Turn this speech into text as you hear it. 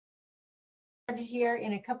here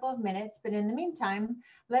in a couple of minutes, but in the meantime,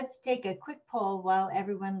 let's take a quick poll while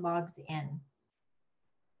everyone logs in.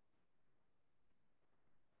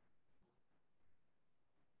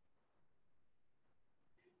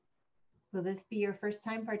 Will this be your first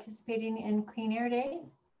time participating in Clean Air Day?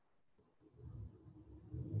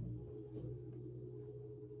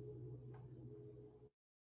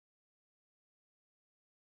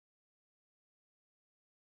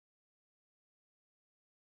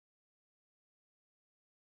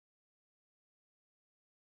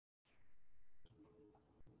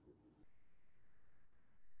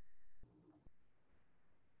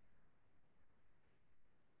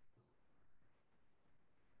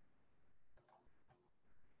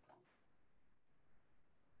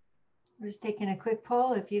 We're just taking a quick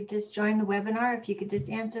poll. If you've just joined the webinar, if you could just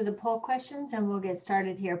answer the poll questions and we'll get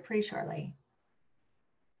started here pretty shortly.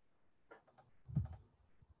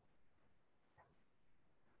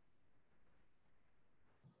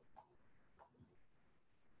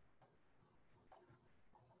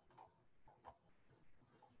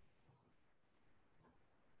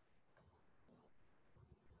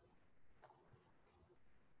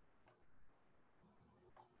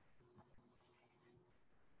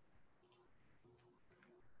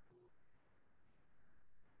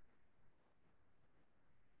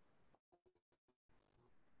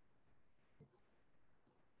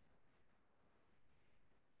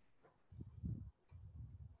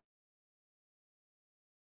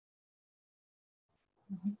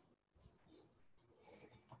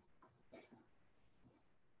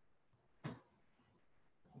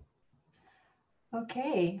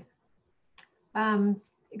 Okay.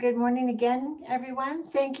 Good morning again, everyone.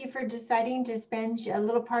 Thank you for deciding to spend a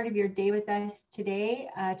little part of your day with us today,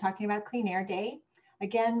 talking about Clean Air Day.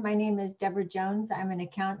 Again, my name is Deborah Jones. I'm an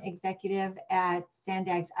account executive at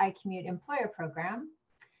SANDAG's iCommute employer program.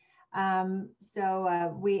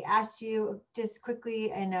 We asked you just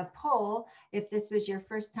quickly in a poll if this was your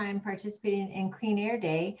first time participating in Clean Air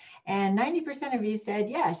Day, and 90% of you said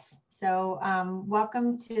yes. So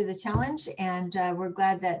welcome to the challenge, and we're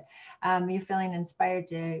glad that you're feeling inspired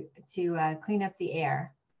to clean up the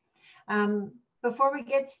air. Before we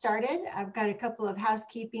get started, I've got a couple of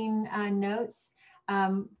housekeeping notes.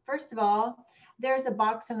 First of all, there's a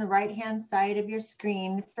box on the right-hand side of your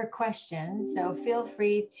screen for questions, so feel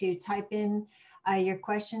free to type in your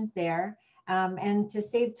questions there. And to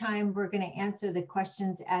save time, we're going to answer the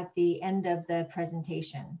questions at the end of the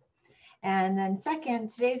presentation. And then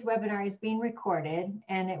second, today's webinar is being recorded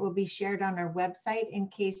and it will be shared on our website in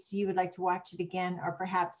case you would like to watch it again or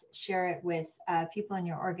perhaps share it with people in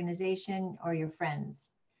your organization or your friends.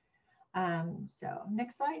 So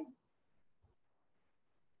next slide.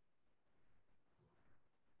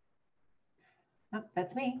 Oh,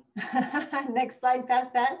 that's me. Next slide,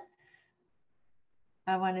 past that.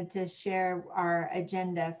 I wanted to share our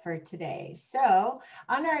agenda for today. So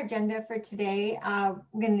on our agenda for today, I'm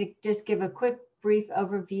going to just give a quick brief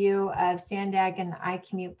overview of SANDAG and the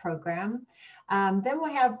iCommute program. Then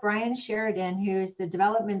we'll have Brian Sheridan, who's the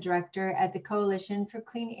development director at the Coalition for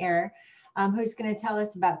Clean Air, who's going to tell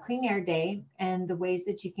us about Clean Air Day and the ways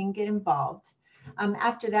that you can get involved.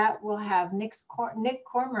 After that, we'll have Nick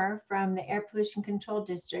Cormier from the Air Pollution Control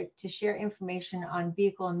District to share information on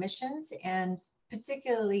vehicle emissions and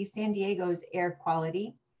particularly San Diego's air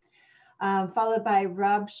quality, followed by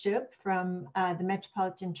Rob Schupp from the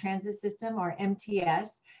Metropolitan Transit System, or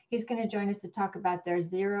MTS. He's going to join us to talk about their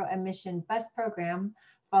zero emission bus program,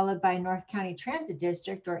 followed by North County Transit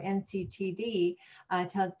District, or NCTD,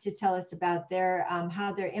 to tell us about their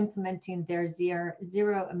how they're implementing their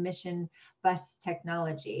zero emission bus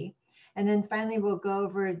technology. And then finally, we'll go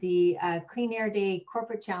over the Clean Air Day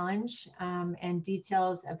Corporate Challenge and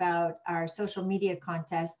details about our social media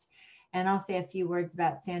contest. And I'll say a few words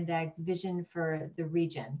about SANDAG's vision for the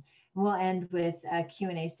region. And we'll end with a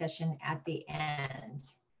Q&A session at the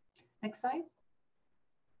end. Next slide.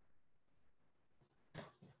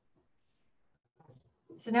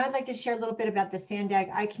 So now I'd like to share a little bit about the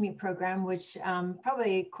SANDAG iCommute program, which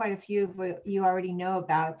probably quite a few of you already know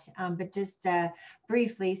about, but just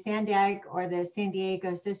briefly, SANDAG, or the San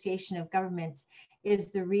Diego Association of Governments,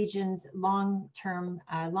 is the region's long-term,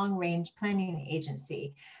 long-range planning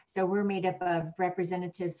agency. So we're made up of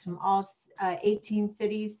representatives from all 18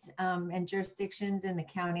 cities and jurisdictions in the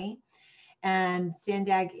county. And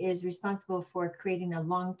SANDAG is responsible for creating a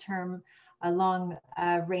long-term,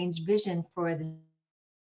 long-range vision for the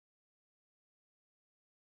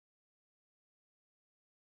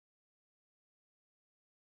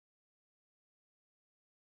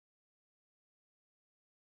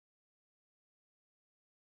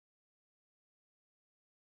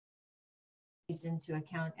into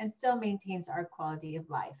account and still maintains our quality of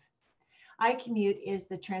life. iCommute is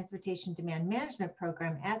the Transportation Demand Management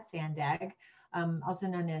Program at SANDAG, also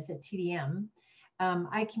known as a TDM.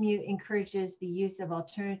 iCommute encourages the use of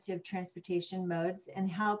alternative transportation modes and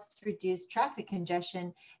helps reduce traffic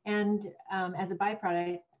congestion and, as a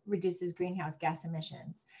byproduct, reduces greenhouse gas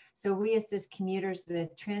emissions. So we assist commuters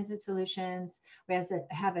with transit solutions. We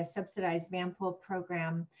have a subsidized van pool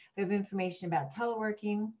program. We have information about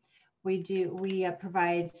teleworking. We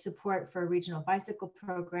provide support for a regional bicycle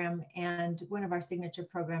program, and one of our signature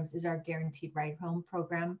programs is our Guaranteed Ride Home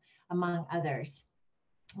program, among others.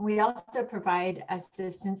 We also provide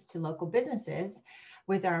assistance to local businesses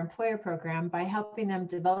with our employer program by helping them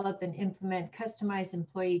develop and implement customized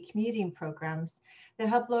employee commuting programs that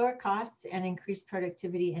help lower costs and increase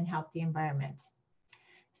productivity and help the environment.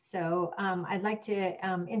 So I'd like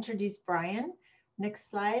to introduce Brian. Next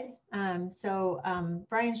slide.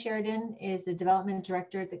 Brian Sheridan is the Development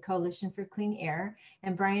Director at the Coalition for Clean Air,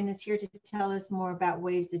 and Brian is here to tell us more about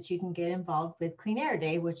ways that you can get involved with Clean Air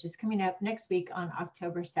Day, which is coming up next week on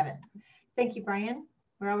October 7th. Thank you, Brian.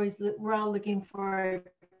 We're all looking forward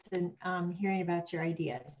to hearing about your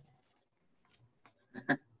ideas.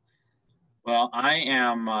 Well,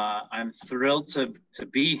 I'm thrilled to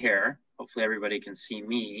be here. Hopefully everybody can see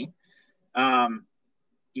me.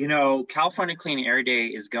 You know, California Clean Air Day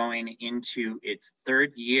is going into its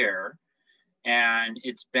 3rd year, and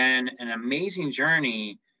it's been an amazing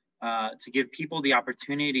journey to give people the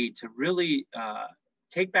opportunity to really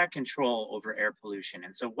take back control over air pollution.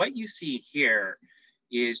 And so what you see here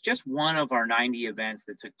is just one of our 90 events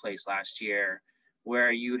that took place last year,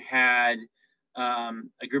 where you had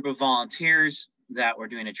a group of volunteers that were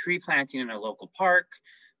doing a tree planting in a local park,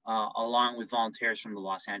 along with volunteers from the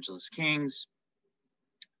Los Angeles Kings.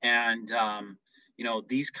 And, you know,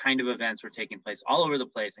 these kind of events were taking place all over the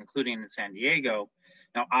place, including in San Diego.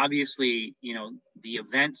 Now, obviously, you know, the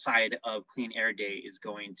event side of Clean Air Day is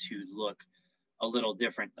going to look a little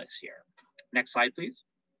different this year. Next slide, please.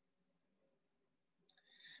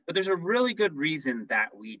 But there's a really good reason that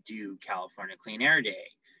we do California Clean Air Day.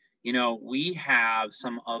 You know, we have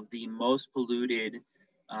some of the most polluted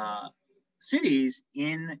cities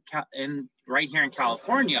right here in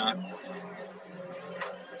California.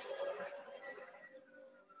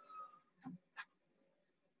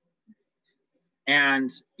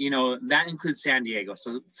 And, you know, that includes San Diego.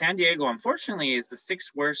 So San Diego, unfortunately, is the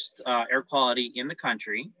 6th worst air quality in the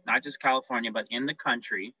country, not just California, but in the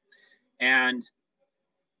country. And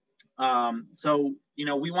so, you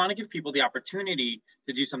know, we want to give people the opportunity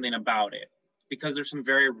to do something about it, because there's some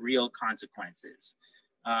very real consequences.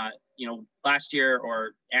 You know, last year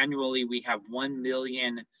or annually, we have 1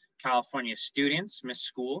 million California students miss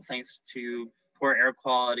school thanks to poor air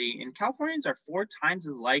quality. And Californians are 4 times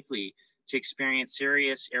as likely to experience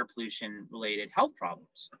serious air pollution related health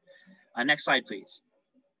problems. Next slide, please.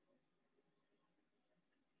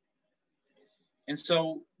 And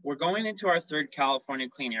so we're going into our 3rd California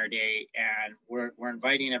Clean Air Day, and we're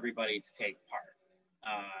inviting everybody to take part.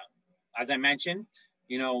 As I mentioned,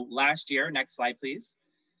 you know, last year, next slide, please,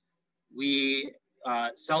 we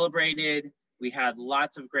celebrated. We had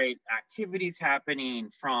lots of great activities happening,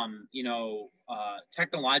 from, you know,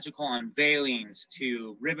 technological unveilings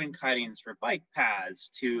to ribbon cuttings for bike paths,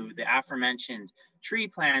 to the aforementioned tree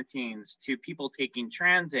plantings, to people taking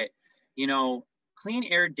transit. You know, Clean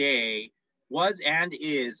Air Day was and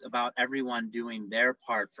is about everyone doing their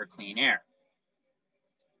part for clean air.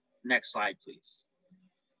 Next slide, please.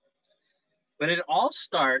 But it all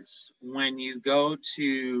starts when you go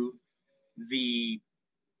to the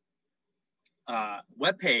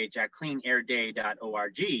webpage at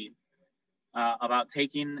cleanairday.org about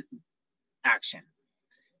taking action.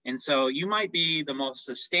 And so you might be the most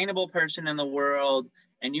sustainable person in the world,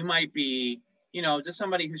 and you might be, you know, just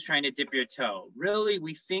somebody who's trying to dip your toe. Really,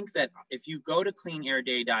 we think that if you go to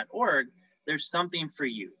cleanairday.org, there's something for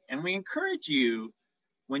you. And we encourage you,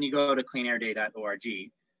 when you go to cleanairday.org,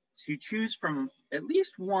 to choose from at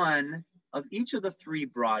least one of each of the 3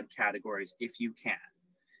 broad categories if you can.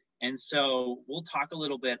 And so we'll talk a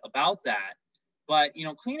little bit about that. But, you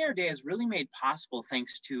know, Clean Air Day is really made possible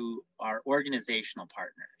thanks to our organizational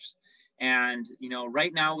partners. And, you know,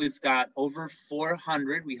 right now we've got over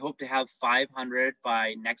 400. We hope to have 500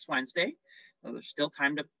 by next Wednesday. There's still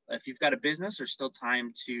time to, if you've got a business, there's still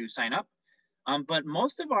time to sign up. But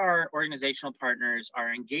most of our organizational partners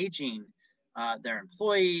are engaging their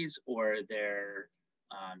employees or their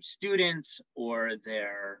students or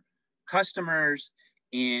their customers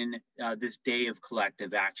in this day of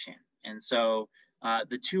collective action. And so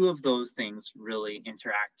the 2 of those things really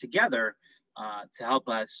interact together to help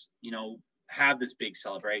us, you know, have this big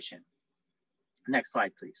celebration. Next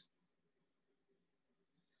slide, please.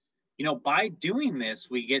 You know, by doing this,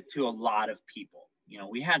 we get to a lot of people. You know,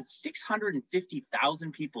 we had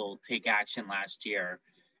 650,000 people take action last year.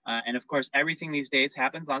 And of course, everything these days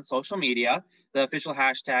happens on social media. The official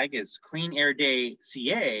hashtag is Clean Air Day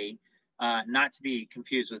CA, not to be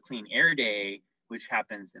confused with Clean Air Day, which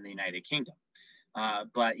happens in the United Kingdom.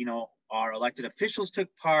 But, you know, our elected officials took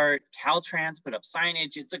part, Caltrans put up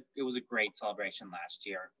signage. It was a great celebration last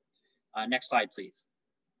year. Next slide, please.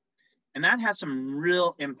 And that has some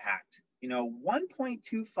real impact. You know,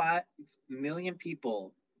 1.25 million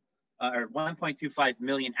people, or 1.25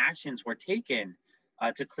 million actions were taken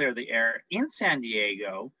to clear the air. In San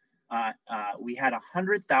Diego, we had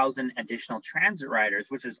 100,000 additional transit riders,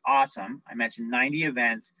 which is awesome. I mentioned 90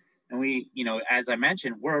 events. And we, you know, as I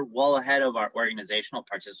mentioned, we're well ahead of our organizational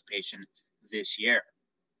participation this year.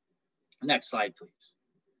 Next slide, please.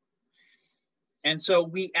 And so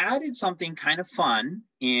we added something kind of fun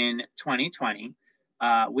in 2020,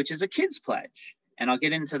 which is a kids pledge. And I'll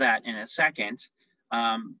get into that in a second.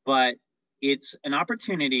 But it's an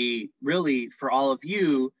opportunity really for all of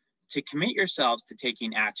you to commit yourselves to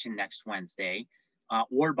taking action next Wednesday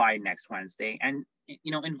or by next Wednesday, and,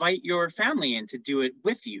 you know, invite your family in to do it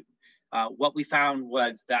with you. What we found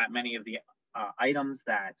was that many of the items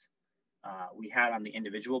that we had on the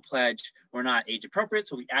individual pledge were not age appropriate,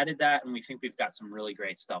 so we added that, and we think we've got some really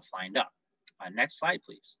great stuff lined up. Next slide,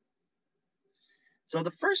 please. So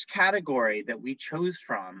the first category that we chose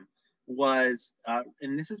from was,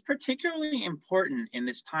 and this is particularly important in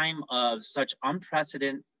this time of such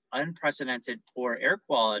unprecedented poor air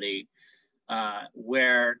quality,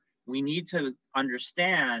 where we need to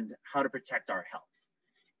understand how to protect our health.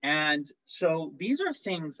 And so these are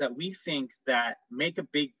things that we think that make a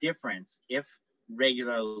big difference if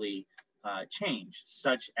regularly changed,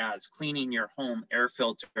 such as cleaning your home air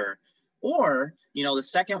filter, or, you know, the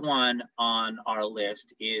second one on our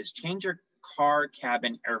list is change your car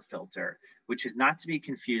cabin air filter, which is not to be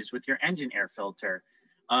confused with your engine air filter.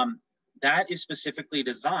 That is specifically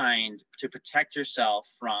designed to protect yourself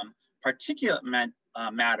from particulate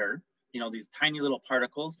matter, you know, these tiny little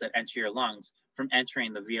particles that enter your lungs, from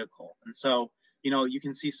entering the vehicle. And so, you know, you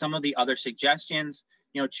can see some of the other suggestions.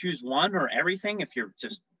 You know, choose one or everything if you're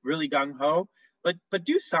just really gung-ho, but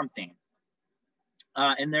do something.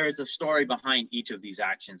 And there is a story behind each of these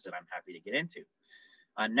actions that I'm happy to get into.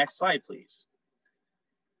 Next slide, please.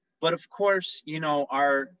 But of course, you know,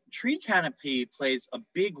 our tree canopy plays a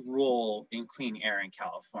big role in clean air in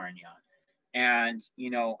California. And,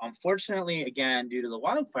 you know, unfortunately, again, due to the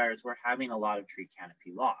wildfires, we're having a lot of tree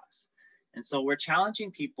canopy loss. And so we're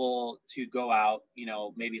challenging people to go out, you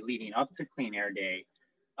know, maybe leading up to Clean Air Day,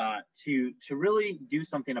 to really do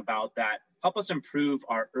something about that, help us improve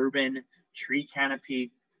our urban tree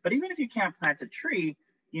canopy. But even if you can't plant a tree,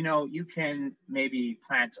 you know, you can maybe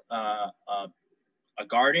plant a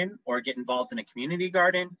garden or get involved in a community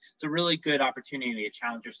garden. It's a really good opportunity to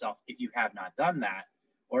challenge yourself if you have not done that.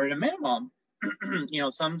 Or at a minimum, you know,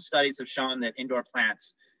 some studies have shown that indoor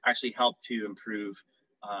plants actually help to improve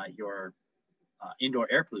your indoor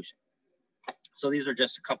air pollution. So these are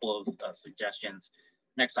just a couple of suggestions.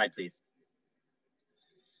 Next slide, please.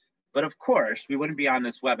 But of course, we wouldn't be on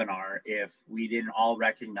this webinar if we didn't all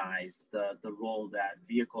recognize the role that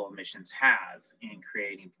vehicle emissions have in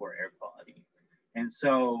creating poor air quality. And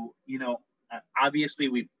so, you know, obviously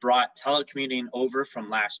we brought telecommuting over from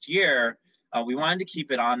last year. We wanted to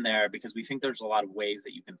keep it on there because we think there's a lot of ways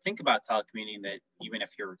that you can think about telecommuting that even if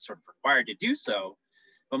you're sort of required to do so.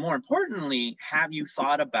 But more importantly, have you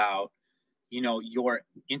thought about, you know, your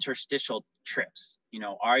interstitial trips? You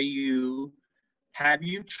know, have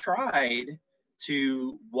you tried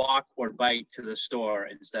to walk or bike to the store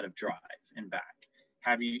instead of drive and back?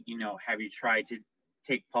 Have you tried to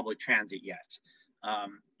take public transit yet?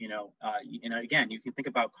 You know, again, you can think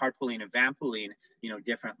about carpooling and vanpooling, you know,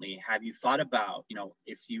 differently. Have you thought about, you know,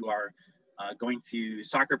 if you are going to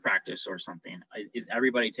soccer practice or something, is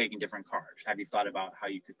everybody taking different cars? Have you thought about how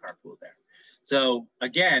you could carpool there? So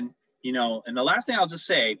again, you know, and the last thing I'll just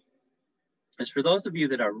say is for those of you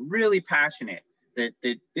that are really passionate that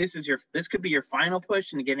this could be your final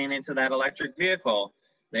push into getting into that electric vehicle.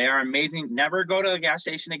 They are amazing. Never go to a gas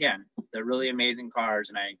station again. They're really amazing cars,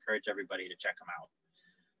 and I encourage everybody to check them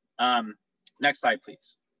out. Next slide,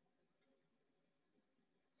 please.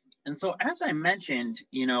 And so, as I mentioned,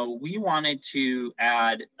 you know, we wanted to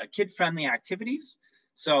add kid-friendly activities.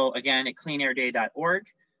 So again, at cleanairday.org,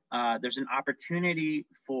 there's an opportunity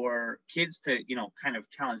for kids to, you know, kind of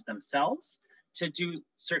challenge themselves to do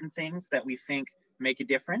certain things that we think make a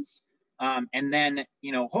difference. And then,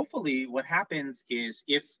 you know, hopefully what happens is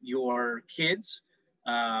if your kids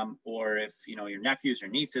or if, you know, your nephews or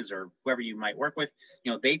nieces or whoever you might work with,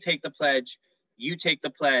 you know, they take the pledge, you take the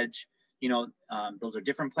pledge, you know, those are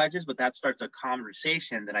different pledges, but that starts a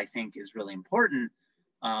conversation that I think is really important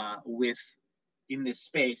in this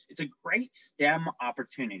space. It's a great STEM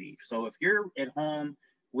opportunity. So if you're at home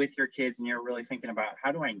with your kids and you're really thinking about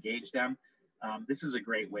how do I engage them, this is a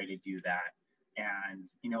great way to do that. And,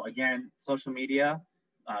 you know, again, social media,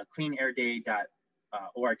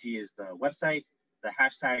 cleanairday.org is the website. The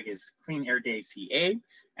hashtag is cleanairDayCA,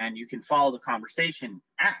 and you can follow the conversation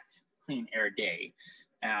at Clean Air Day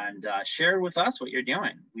and share with us what you're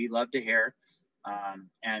doing. We love to hear.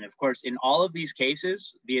 And of course, in all of these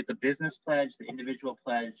cases, be it the business pledge, the individual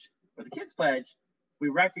pledge, or the kids pledge, we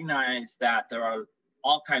recognize that there are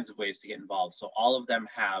all kinds of ways to get involved. So all of them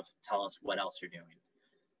tell us what else you're doing.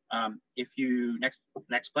 If you, next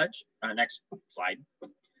pledge, next slide.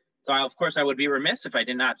 So of course I would be remiss if I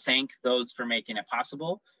did not thank those for making it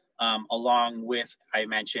possible. Along with, I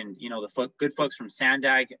mentioned, you know, the good folks from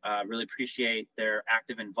SANDAG, really appreciate their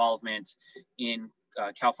active involvement in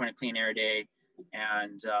California Clean Air Day,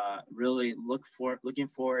 and really looking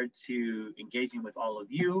forward to engaging with all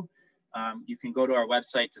of you. You can go to our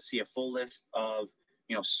website to see a full list of,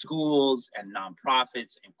 you know, schools and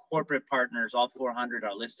nonprofits and corporate partners. All 400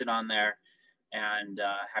 are listed on there, and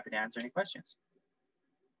happy to answer any questions.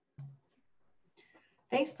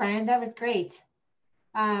 Thanks, Brian. That was great.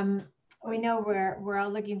 We know we're all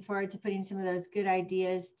looking forward to putting some of those good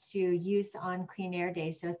ideas to use on Clean Air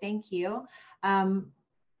Day. So thank you.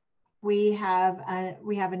 We have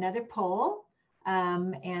another poll,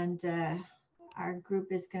 and our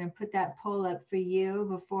group is going to put that poll up for you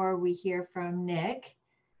before we hear from Nick.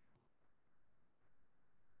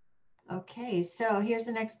 Okay, so here's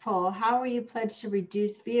the next poll. How will you pledge to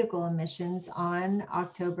reduce vehicle emissions on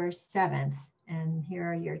October 7th? And here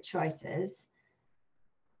are your choices.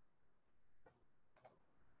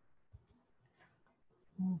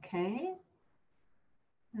 Okay,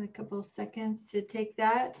 a couple of seconds to take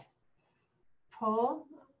that poll,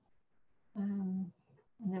 and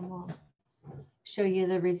then we'll show you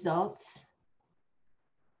the results.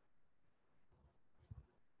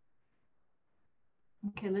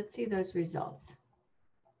 Okay, let's see those results.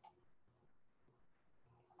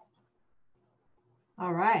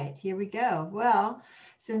 All right, here we go. Well,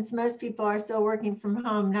 since most people are still working from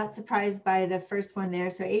home, not surprised by the first one there.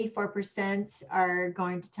 So 84% are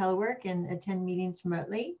going to telework and attend meetings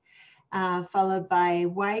remotely, followed by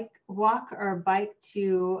walk or bike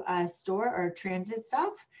to a store or transit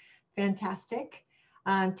stop. Fantastic.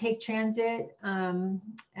 Take transit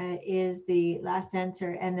is the last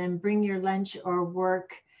answer, and then bring your lunch or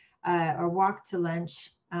work or walk to lunch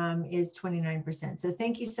is 29%. So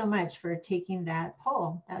thank you so much for taking that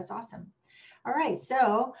poll. That was awesome. All right,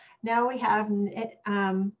 so now we have Nick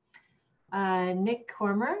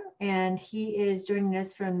Cormier, and he is joining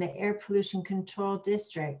us from the Air Pollution Control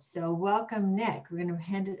District. So welcome, Nick. We're going to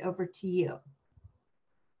hand it over to you.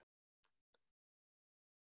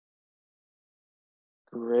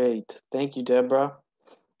 Great. Thank you, Deborah.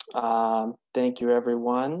 Thank you,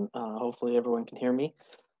 everyone. Hopefully everyone can hear me.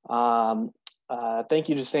 Thank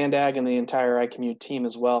you to SANDAG and the entire iCommute team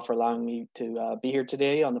as well for allowing me to be here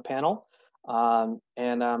today on the panel.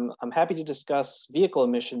 And I'm happy to discuss vehicle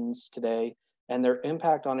emissions today and their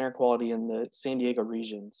impact on air quality in the San Diego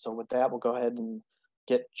region. So with that, we'll go ahead and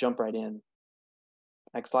jump right in.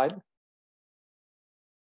 Next slide.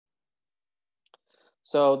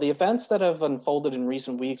 So the events that have unfolded in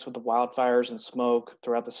recent weeks with the wildfires and smoke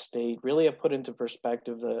throughout the state really have put into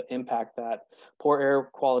perspective the impact that poor air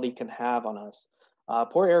quality can have on us.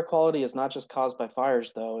 Poor air quality is not just caused by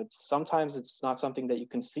fires, though. Sometimes it's not something that you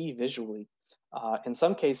can see visually. In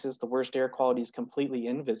some cases, the worst air quality is completely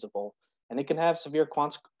invisible, and it can have severe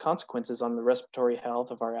consequences on the respiratory health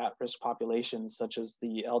of our at-risk populations, such as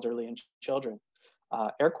the elderly and children.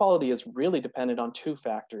 Air quality is really dependent on two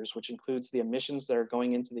factors, which includes the emissions that are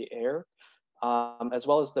going into the air, as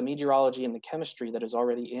well as the meteorology and the chemistry that is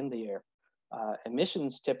already in the air.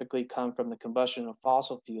 Emissions typically come from the combustion of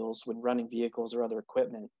fossil fuels when running vehicles or other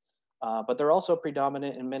equipment, but they're also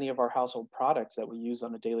predominant in many of our household products that we use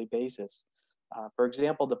on a daily basis. For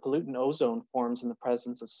example, the pollutant ozone forms in the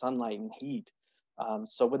presence of sunlight and heat.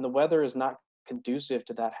 So when the weather is not conducive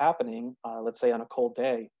to that happening, let's say on a cold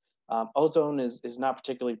day, ozone is not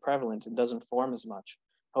particularly prevalent and doesn't form as much.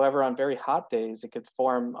 However, on very hot days, it could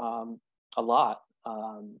form a lot.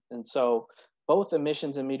 And so both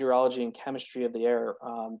emissions and meteorology and chemistry of the air,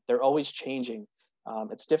 they're always changing.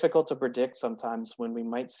 It's difficult to predict sometimes when we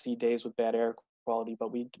might see days with bad air quality,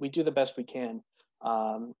 but we do the best we can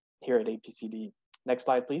here at APCD. Next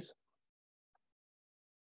slide, please.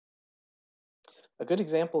 A good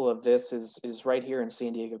example of this is right here in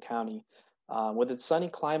San Diego County. With its sunny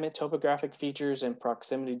climate, topographic features, and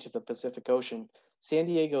proximity to the Pacific Ocean, San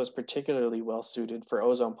Diego is particularly well suited for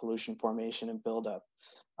ozone pollution formation and buildup.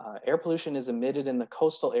 Air pollution is emitted in the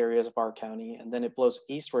coastal areas of our county, and then it blows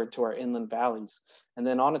eastward to our inland valleys. And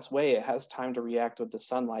then on its way, it has time to react with the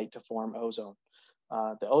sunlight to form ozone.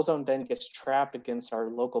 The ozone then gets trapped against our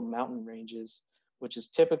local mountain ranges, which is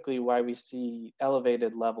typically why we see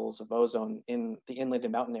elevated levels of ozone in the inland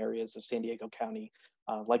and mountain areas of San Diego County,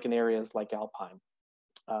 like in areas like Alpine.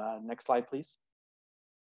 Next slide, please.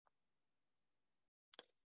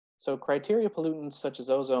 So criteria pollutants such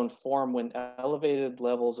as ozone form when elevated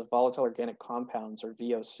levels of volatile organic compounds, or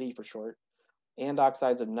VOC for short, and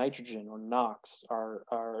oxides of nitrogen, or NOx,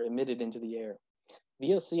 are emitted into the air.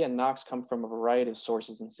 VOC and NOx come from a variety of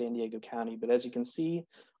sources in San Diego County, but as you can see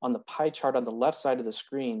on the pie chart on the left side of the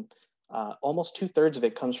screen, almost 2/3 of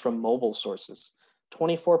it comes from mobile sources.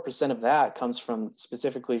 24% of that comes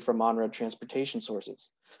specifically from on-road transportation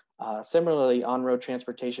sources. Similarly, on-road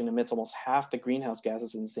transportation emits almost half the greenhouse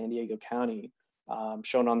gases in San Diego County,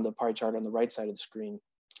 shown on the pie chart on the right side of the screen.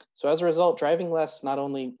 So as a result, driving less not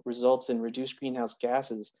only results in reduced greenhouse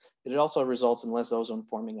gases, it also results in less ozone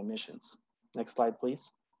forming emissions. Next slide,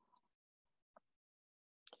 please.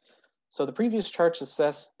 So the previous charts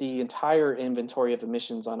assess the entire inventory of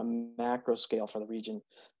emissions on a macro scale for the region,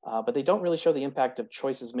 but they don't really show the impact of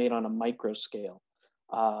choices made on a micro scale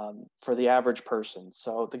for the average person.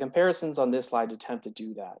 So the comparisons on this slide attempt to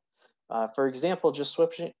do that. For example, just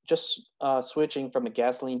switching from a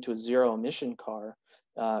gasoline to a zero emission car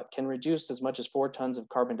can reduce as much as 4 tons of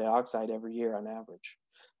carbon dioxide every year on average.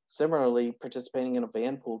 Similarly, participating in a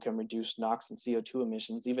van pool can reduce NOx and CO2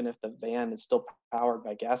 emissions, even if the van is still powered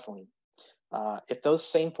by gasoline. If those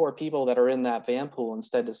same 4 people that are in that van pool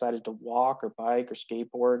instead decided to walk or bike or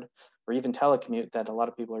skateboard or even telecommute that a lot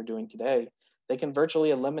of people are doing today, they can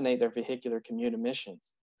virtually eliminate their vehicular commute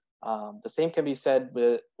emissions. The same can be said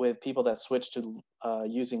with people that switch to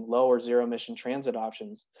using low or zero emission transit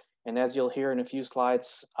options. And as you'll hear in a few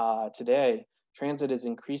slides today, transit is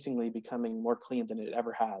increasingly becoming more clean than it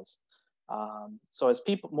ever has. So as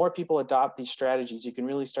more people adopt these strategies, you can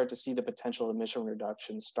really start to see the potential emission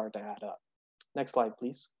reductions start to add up. Next slide,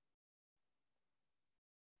 please.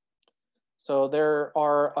 So there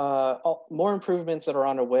are more improvements that are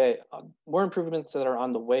on the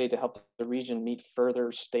way to help the region meet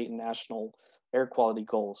further state and national air quality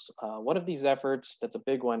goals. One of these efforts, that's a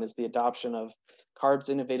big one, is the adoption of CARB's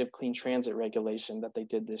Innovative Clean Transit regulation that they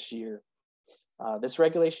did this year. This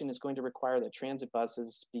regulation is going to require that transit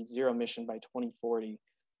buses be zero emission by 2040,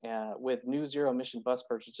 with new zero emission bus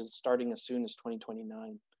purchases starting as soon as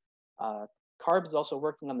 2029. CARB is also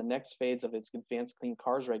working on the next phase of its Advanced Clean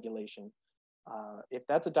Cars regulation. If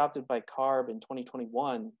that's adopted by CARB in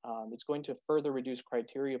 2021, it's going to further reduce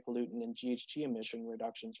criteria pollutant and GHG emission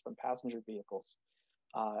reductions from passenger vehicles.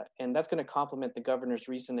 And that's going to complement the governor's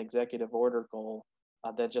recent executive order goal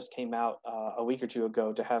that just came out a week or two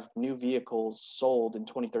ago to have new vehicles sold in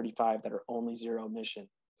 2035 that are only zero emission.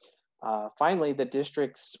 Finally, the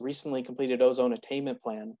district's recently completed ozone attainment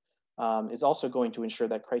plan is also going to ensure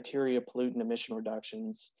that criteria pollutant emission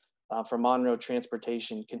reductions from on-road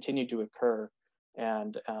transportation continue to occur.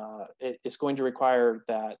 And it's going to require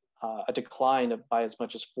that a decline by as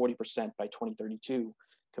much as 40% by 2032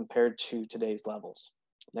 compared to today's levels.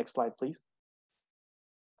 Next slide, please.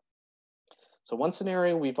 So one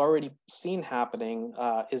scenario we've already seen happening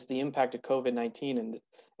is the impact of COVID-19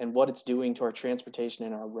 and what it's doing to our transportation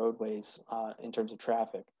and our roadways in terms of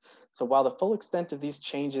traffic. So while the full extent of these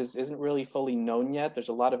changes isn't really fully known yet, there's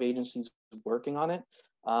a lot of agencies working on it.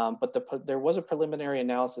 But there was a preliminary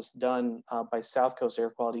analysis done by South Coast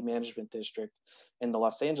Air Quality Management District in the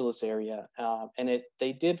Los Angeles area. And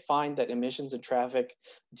they did find that emissions and traffic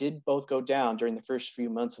did both go down during the first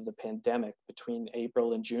few months of the pandemic between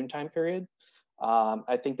April and June time period.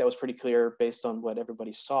 I think that was pretty clear based on what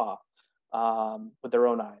everybody saw with their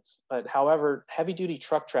own eyes. But however, heavy duty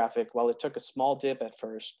truck traffic, while it took a small dip at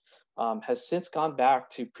first, has since gone back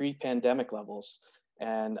to pre-pandemic levels.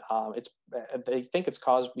 And they think it's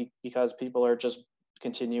caused because people are just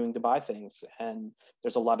continuing to buy things, and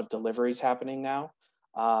there's a lot of deliveries happening now.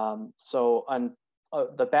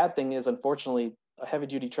 The bad thing is, unfortunately, heavy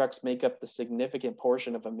duty trucks make up the significant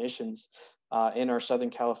portion of emissions in our Southern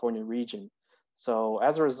California region. So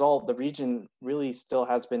as a result, the region really still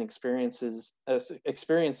has been experiencing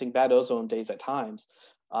bad ozone days at times.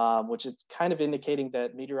 which is kind of indicating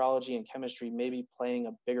that meteorology and chemistry may be playing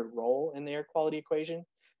a bigger role in the air quality equation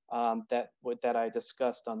that I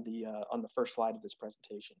discussed on the first slide of this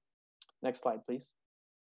presentation. Next slide, please.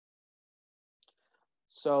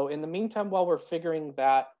 So in the meantime, while we're figuring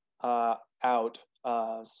that out,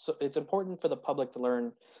 so it's important for the public to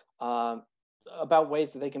learn about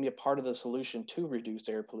ways that they can be a part of the solution to reduce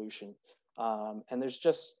air pollution. And there's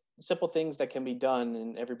just simple things that can be done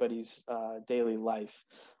in everybody's daily life.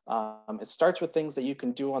 It starts with things that you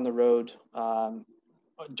can do on the road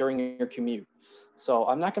during your commute. So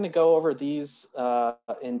I'm not going to go over these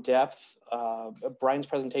in depth. Brian's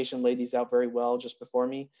presentation laid these out very well just before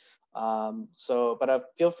me. But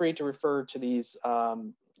feel free to refer to these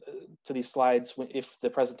slides if the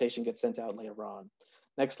presentation gets sent out later on.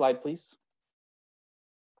 Next slide, please.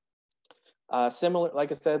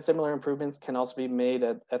 Like I said, similar improvements can also be made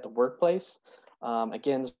at the workplace.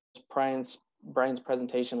 Again, Brian's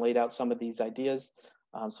presentation laid out some of these ideas.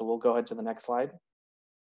 So we'll go ahead to the next slide.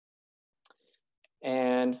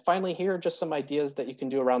 And finally, here are just some ideas that you can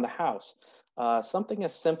do around the house. Something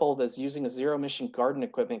as simple as using a zero-emission garden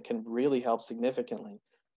equipment can really help significantly.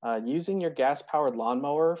 Using your gas-powered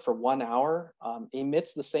lawnmower for 1 hour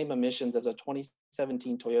emits the same emissions as a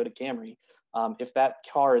 2017 Toyota Camry if that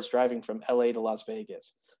car is driving from LA to Las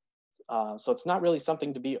Vegas. So it's not really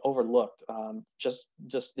something to be overlooked. Just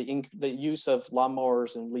the use of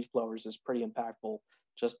lawnmowers and leaf blowers is pretty impactful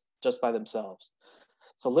just by themselves.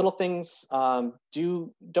 So little things don't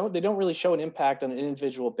really show an impact on an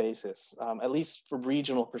individual basis, at least from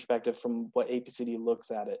regional perspective from what APCD looks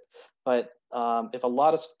at it. But if a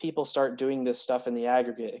lot of people start doing this stuff in the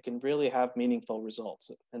aggregate, it can really have meaningful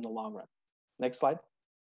results in the long run. Next slide.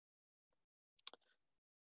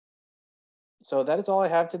 So that is all I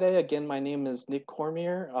have today. Again, my name is Nick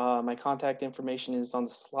Cormier. My contact information is on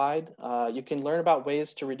the slide. You can learn about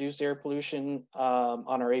ways to reduce air pollution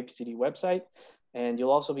on our APCD website. And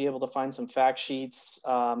you'll also be able to find some fact sheets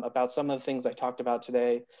about some of the things I talked about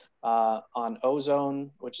today on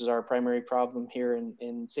ozone, which is our primary problem here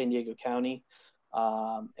in San Diego County.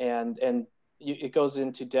 It goes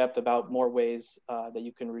into depth about more ways that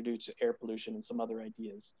you can reduce air pollution and some other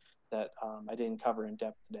ideas that I didn't cover in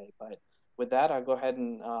depth today. But with that, I'll go ahead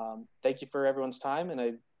and thank you for everyone's time.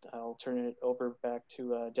 And I'll turn it over back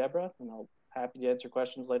to Deborah, and I'll be happy to answer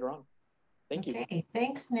questions later on. Thank you. Okay,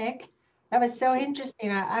 thanks, Nick. That was so interesting.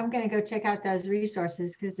 I'm going to go check out those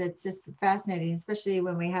resources because it's just fascinating, especially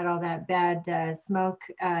when we had all that bad smoke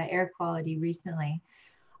air quality recently.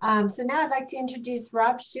 So now I'd like to introduce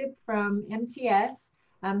Rob Schupp from MTS.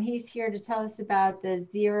 He's here to tell us about the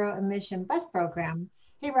Zero Emission Bus Program.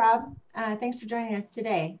 Hey, Rob, thanks for joining us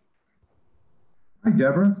today. Hi,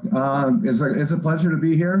 Deborah. It's a pleasure to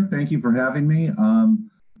be here. Thank you for having me.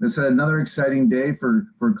 It's another exciting day for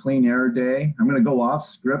Clean Air Day. I'm going to go off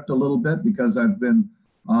script a little bit because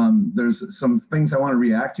there's some things I want to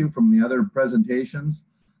react to from the other presentations.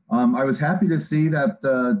 I was happy to see that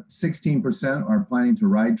 16% are planning to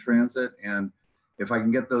ride transit, and if I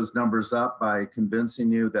can get those numbers up by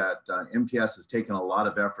convincing you that MTS has taken a lot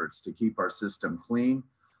of efforts to keep our system clean.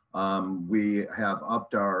 We have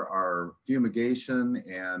upped our fumigation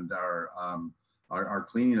and our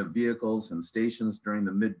cleaning of vehicles and stations during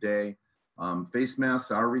the midday. Face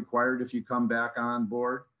masks are required if you come back on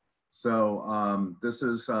board. So this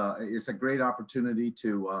is it's a great opportunity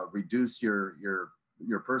to reduce your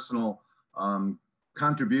personal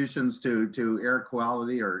contributions to air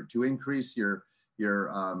quality, or to increase your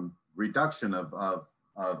reduction of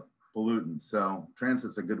pollutants. So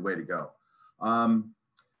transit's a good way to go.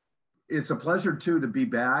 It's a pleasure too to be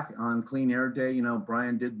back on Clean Air Day. You know,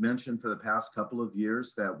 Brian did mention for the past couple of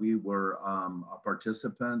years that we were a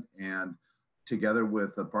participant, and together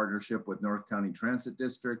with a partnership with North County Transit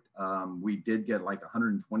District, we did get like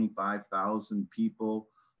 125,000 people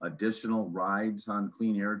additional rides on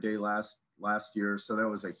Clean Air Day last year. So that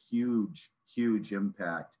was a huge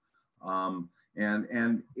impact.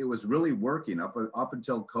 And it was really working up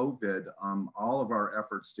until COVID. All of our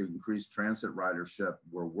efforts to increase transit ridership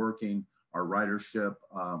were working. Our ridership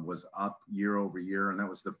was up year over year, and that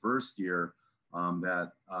was the first year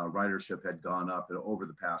that ridership had gone up over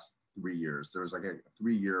the past 3 years. There was like a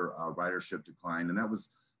 3-year ridership decline, and that was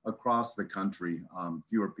across the country.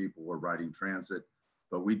 Fewer people were riding transit,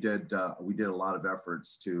 but we did a lot of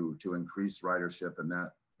efforts to increase ridership, and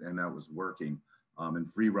that was working. And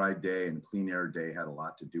Free Ride Day and Clean Air Day had a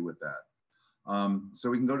lot to do with that.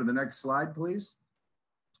 So we can go to the next slide, please.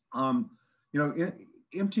 You know,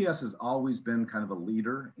 MTS has always been kind of a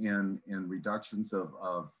leader in reductions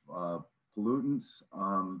of pollutants.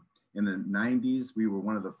 In the 90s, we were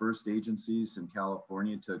one of the first agencies in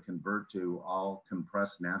California to convert to all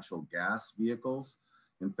compressed natural gas vehicles.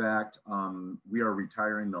 In fact, we are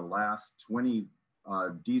retiring the last 20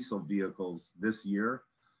 diesel vehicles this year.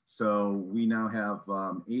 So we now have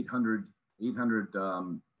 800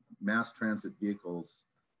 mass transit vehicles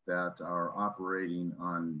that are operating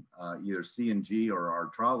on either CNG or our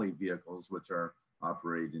trolley vehicles, which are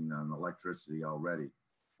operating on electricity already.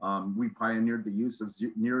 We pioneered the use of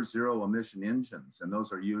near zero emission engines, and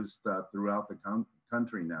those are used throughout the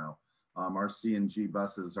country now. Our CNG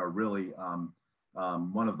buses are really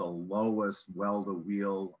one of the lowest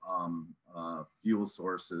well-to-wheel fuel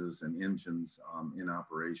sources and engines in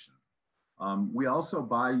operation. We also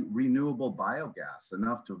buy renewable biogas,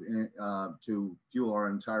 enough to fuel our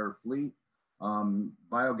entire fleet.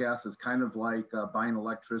 Biogas is kind of like buying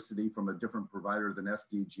electricity from a different provider than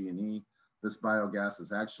SDG&E. This biogas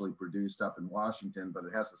is actually produced up in Washington, but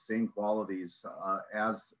it has the same qualities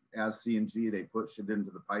as CNG. They push it into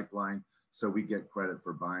the pipeline, so we get credit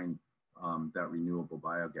for buying that renewable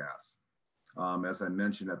biogas. As I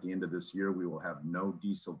mentioned, at the end of this year, we will have no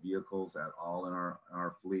diesel vehicles at all in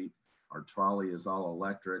our fleet. Our trolley is all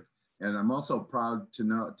electric. And I'm also proud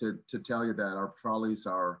to tell you that our trolleys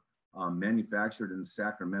are manufactured in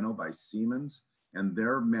Sacramento by Siemens, and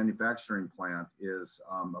their manufacturing plant is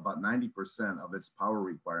about 90% of its power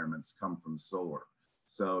requirements come from solar.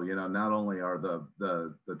 So, you know, not only are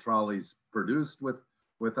the trolleys produced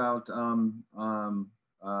without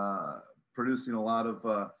producing a lot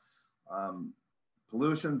of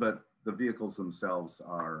pollution, but the vehicles themselves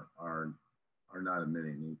are not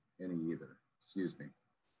emitting any either. Excuse me.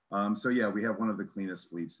 So yeah, we have one of the cleanest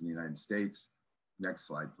fleets in the United States. Next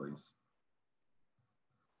slide, please.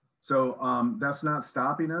 So that's not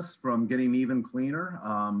stopping us from getting even cleaner.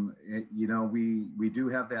 You know, we do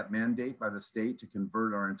have that mandate by the state to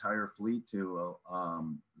convert our entire fleet to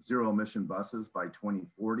zero emission buses by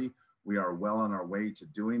 2040. We are well on our way to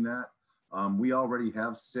doing that. We already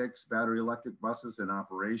have 6 battery electric buses in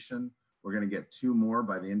operation. We're going to get 2 more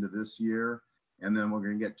by the end of this year. And then we're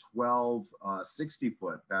going to get 12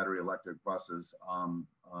 60-foot battery electric buses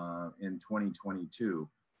in 2022.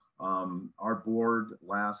 Our board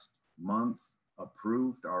last month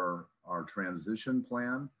approved our transition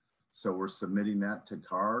plan. So we're submitting that to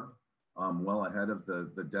CARB well ahead of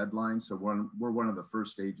the deadline. So we're one of the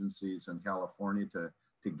first agencies in California to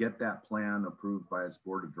get that plan approved by its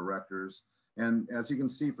board of directors. And as you can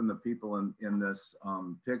see from the people in this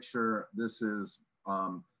picture, this is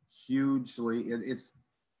hugely,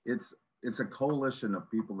 it's a coalition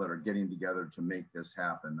of people that are getting together to make this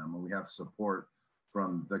happen. I mean, we have support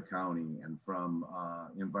from the county and from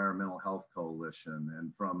Environmental Health Coalition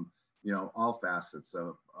and from, you know, all facets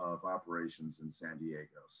of operations in San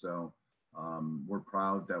Diego. So we're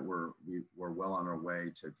proud that we're well on our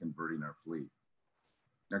way to converting our fleet.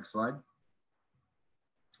 Next slide.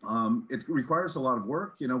 It requires a lot of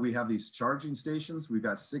work. You know, we have these charging stations. We've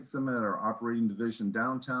got 6 of them at our operating division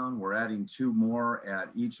downtown. We're adding 2 more at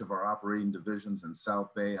each of our operating divisions in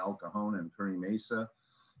South Bay, El Cajon, and Kearny Mesa.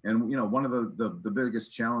 And, you know, one of the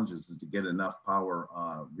biggest challenges is to get enough power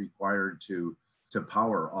required to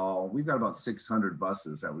power all. We've got about 600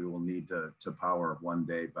 buses that we will need to power one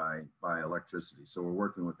day by electricity. So we're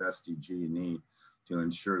working with SDG&E to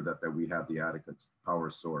ensure that we have the adequate power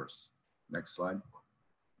source. Next slide.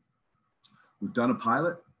 We've done a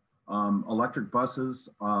pilot. Electric buses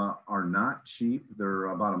are not cheap. They're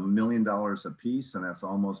about $1 million a piece, and that's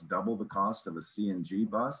almost double the cost of a CNG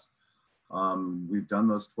bus. We've done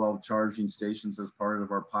those 12 charging stations as part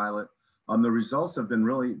of our pilot. The results have been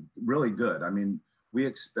really, really good. I mean, we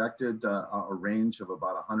expected a range of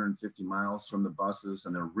about 150 miles from the buses,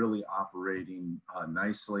 and they're really operating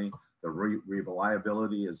nicely. The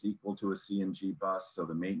reliability is equal to a CNG bus, so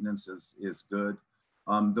the maintenance is good.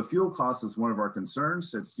 The fuel cost is one of our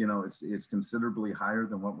concerns. It's, you know, it's considerably higher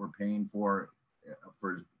than what we're paying for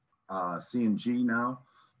CNG now,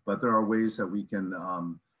 but there are ways that we can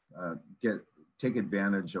take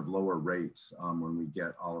advantage of lower rates when we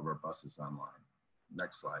get all of our buses online.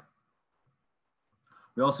 Next slide.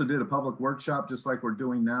 We also did a public workshop just like we're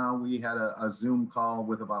doing now. We had a Zoom call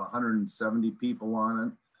with about 170 people on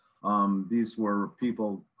it. These were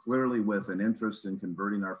people clearly with an interest in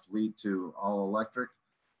converting our fleet to all electric.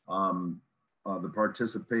 The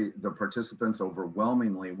participants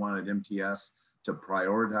overwhelmingly wanted MTS to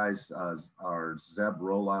prioritize our ZEB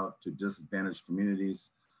rollout to disadvantaged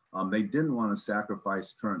communities. They didn't want to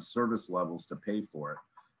sacrifice current service levels to pay for it.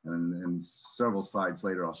 And several slides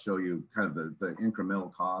later, I'll show you kind of the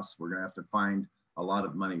incremental costs. We're going to have to find a lot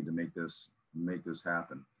of money to make this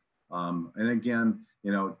happen. And again,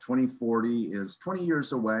 you know, 2040 is 20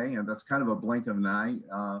 years away, and that's kind of a blink of an eye,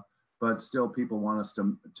 but still people want us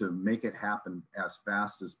to make it happen as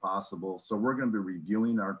fast as possible. So we're going to be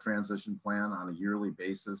reviewing our transition plan on a yearly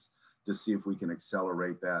basis to see if we can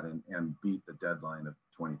accelerate that and beat the deadline of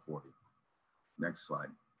 2040. Next slide.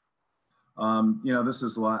 You know, this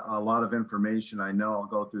is a lot of information. I know I'll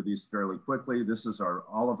go through these fairly quickly. This is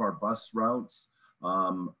all of our bus routes.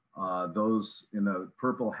 Those in the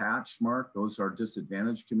purple hatch mark, those are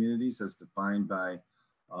disadvantaged communities as defined by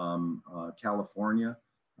California.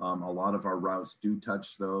 A lot of our routes do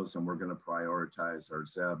touch those, and we're going to prioritize our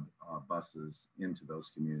ZEB buses into those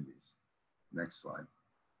communities. Next slide.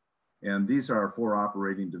 And these are our 4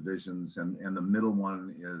 operating divisions, and the middle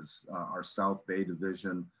one is our South Bay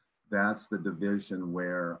division. That's the division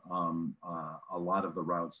where a lot of the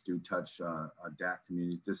routes do touch DAC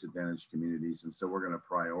communities, disadvantaged communities. And so we're going to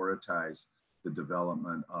prioritize the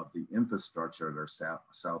development of the infrastructure at our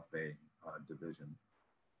South Bay division.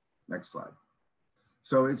 Next slide.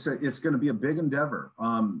 So it's going to be a big endeavor.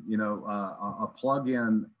 You know, a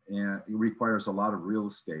plug-in and it requires a lot of real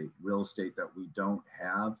estate that we don't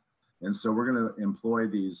have. And so we're going to employ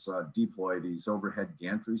these, deploy these overhead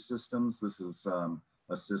gantry systems. This is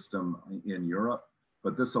a system in Europe,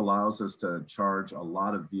 but this allows us to charge a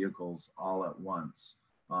lot of vehicles all at once.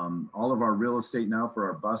 All of our real estate now for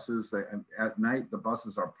our buses, at night, the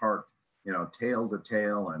buses are parked, you know, tail to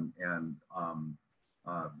tail and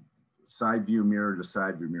side view mirror to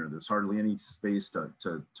side view mirror. There's hardly any space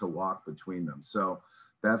to walk between them. So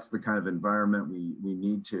that's the kind of environment we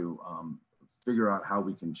need to figure out how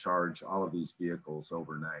we can charge all of these vehicles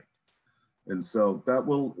overnight. And so that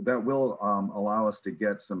will allow us to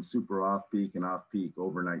get some super off-peak and off-peak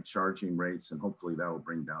overnight charging rates, and hopefully that will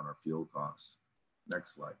bring down our fuel costs.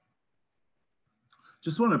 Next slide.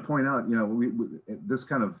 Just want to point out, you know, this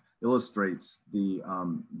kind of illustrates the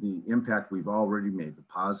impact we've already made, the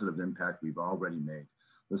positive impact we've already made.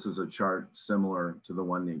 This is a chart similar to the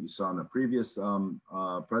one that you saw in the previous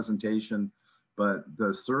presentation, but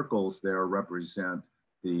the circles there represent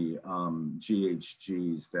the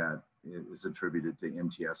GHGs that is attributed to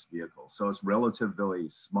MTS vehicles. So it's relatively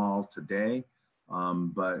small today,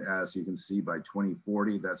 but as you can see by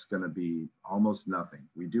 2040, that's going to be almost nothing.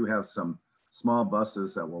 We do have some small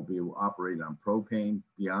buses that will be operating on propane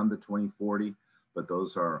beyond the 2040, but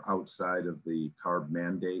those are outside of the CARB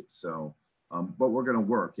mandate. So, but we're going to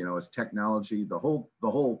work, you know, as technology, the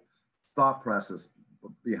whole thought process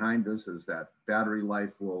behind this is that battery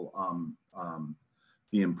life will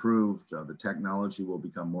be improved, the technology will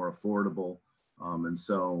become more affordable. And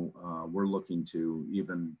so we're looking to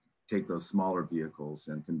even take those smaller vehicles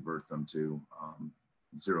and convert them to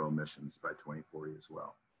zero emissions by 2040 as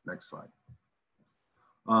well. Next slide.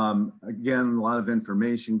 Again, a lot of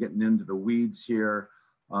information getting into the weeds here,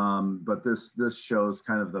 but this shows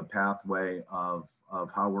kind of the pathway of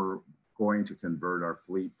how we're going to convert our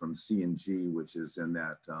fleet from CNG, which is in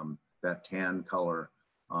that tan color.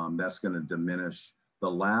 That's going to diminish. The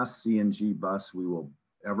last CNG bus we will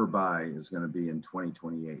ever buy is going to be in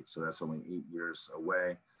 2028. So that's only 8 years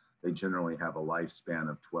away. They generally have a lifespan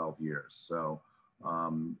of 12 years. So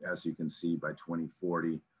as you can see, by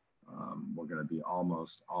 2040, we're going to be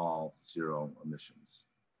almost all zero emissions.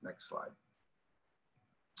 Next slide.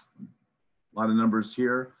 A lot of numbers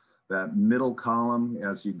here. That middle column,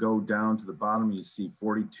 as you go down to the bottom, you see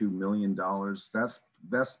 $42 million.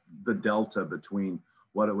 That's the delta between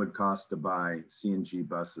what it would cost to buy CNG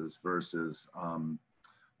buses versus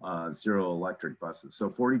zero electric buses. So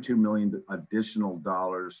 42 million additional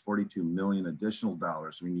dollars, 42 million additional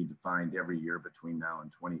dollars we need to find every year between now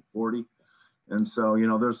and 2040. And so, you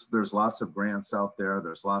know, there's lots of grants out there.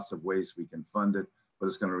 There's lots of ways we can fund it, but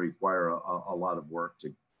it's going to require a lot of work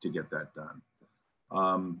to get that done.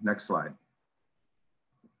 Next slide.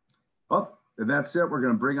 Well, and that's it. We're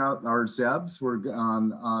going to bring out our ZEBs. We're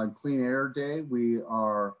on Clean Air Day. We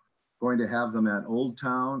are going to have them at Old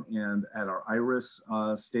Town and at our Iris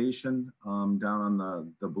station down on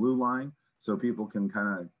the blue line, so people can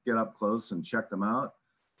kind of get up close and check them out,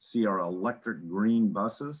 see our electric green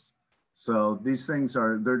buses. So these things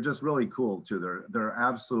they're just really cool too. They're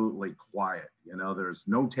absolutely quiet. You know, there's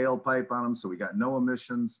no tailpipe on them, so we got no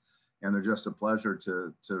emissions, and they're just a pleasure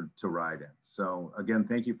to ride in. So again,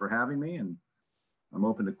 thank you for having me, and I'm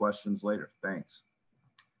open to questions later. Thanks.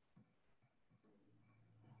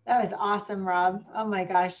 That was awesome, Rob. Oh my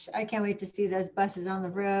gosh, I can't wait to see those buses on the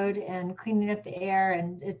road and cleaning up the air,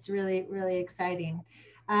 and it's really, really exciting.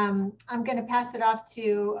 I'm going to pass it off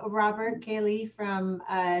to Robert Cayley from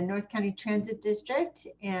North County Transit District,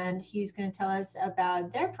 and he's going to tell us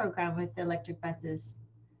about their program with the electric buses.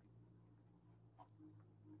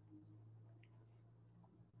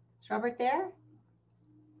 Robert there?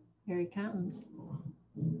 Here he comes.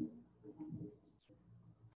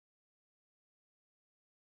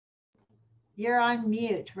 You're on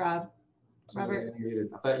mute, Rob. Robert.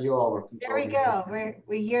 I thought you all were controlling. There we go.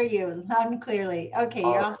 We hear you loud and clearly. Okay,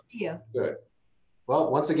 you're off to you. Good. Well,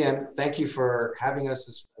 once again, thank you for having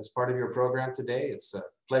us as part of your program today. It's a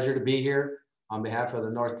pleasure to be here on behalf of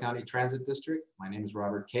the North County Transit District. My name is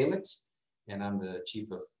Robert Calix, and I'm the Chief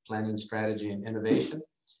of Planning, Strategy, and Innovation.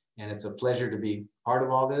 And it's a pleasure to be part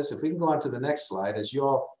of all this. If we can go on to the next slide, as you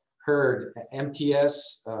all heard,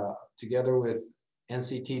 MTS together with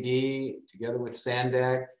NCTD, together with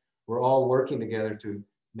SANDAG, we're all working together to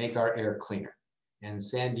make our air cleaner. And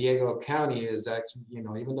San Diego County is actually, you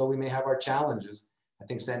know, even though we may have our challenges, I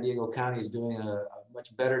think San Diego County is doing a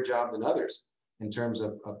much better job than others in terms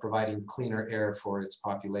of providing cleaner air for its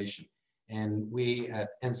population. And we at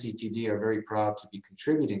NCTD are very proud to be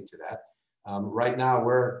contributing to that. Right now,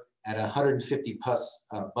 we're at 150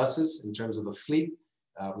 buses in terms of the fleet.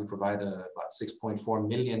 We provide about 6.4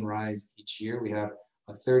 million rides each year. We have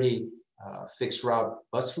a 30 fixed route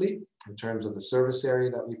bus fleet in terms of the service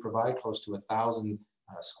area that we provide, close to 1,000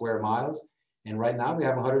 square miles. And right now we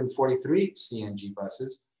have 143 CNG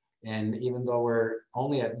buses. And even though we're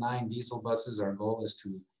only at 9 diesel buses, our goal is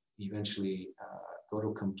to eventually go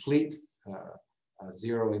to complete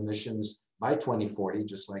zero emissions by 2040,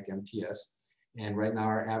 just like MTS. And right now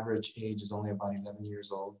our average age is only about 11 years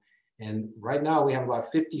old. And right now we have about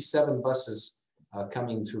 57 buses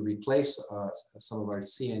coming to replace some of our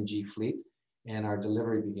CNG fleet, and our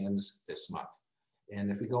delivery begins this month. And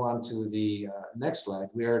if we go on to the next slide,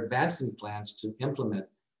 we are advancing plans to implement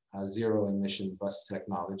zero emission bus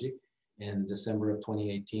technology. In December of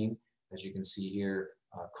 2018, as you can see here,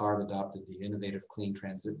 CARB adopted the Innovative Clean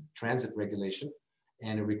Transit Regulation,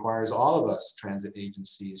 and it requires all of us transit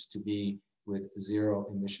agencies to be with zero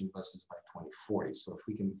emission buses by 2040. So if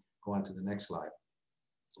we can go on to the next slide,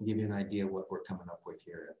 give you an idea of what we're coming up with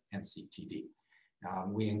here at NCTD.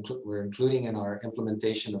 We're including in our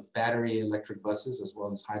implementation of battery electric buses as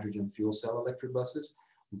well as hydrogen fuel cell electric buses.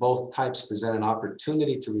 Both types present an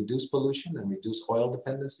opportunity to reduce pollution and reduce oil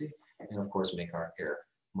dependency, and of course make our air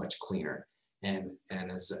much cleaner. And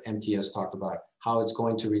as MTS talked about, how it's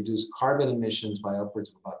going to reduce carbon emissions by upwards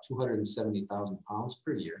of about 270,000 pounds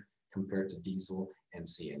per year compared to diesel and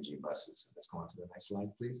CNG buses. Let's go on to the next slide,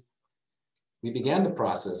 please. We began the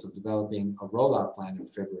process of developing a rollout plan in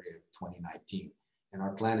February of 2019, and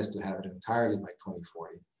our plan is to have it entirely by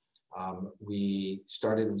 2040. We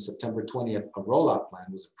started in September 20th, a rollout plan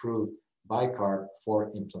was approved by CARB for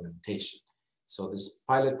implementation. So this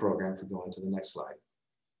pilot program, if we go on to the next slide,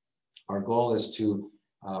 our goal is to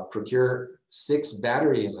procure 6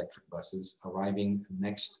 battery electric buses arriving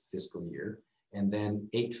next fiscal year, and then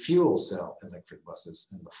 8 fuel cell electric buses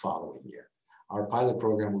in the following year. Our pilot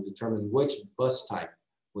program will determine which bus type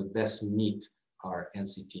would best meet our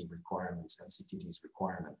NCTD's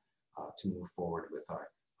requirement to move forward with our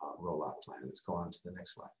rollout plan. Let's go on to the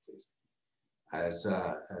next slide, please.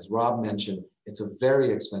 As Rob mentioned, it's a very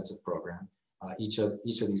expensive program. Each of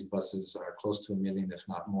these buses are close to $1 million, if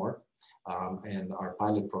not more. And our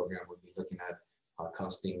pilot program would be looking at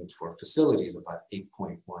costing for facilities about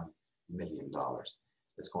 $8.1 million.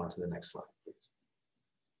 Let's go on to the next slide, please.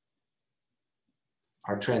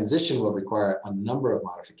 Our transition will require a number of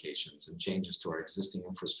modifications and changes to our existing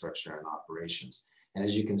infrastructure and operations. And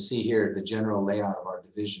as you can see here, the general layout of our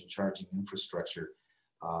division charging infrastructure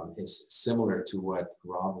is similar to what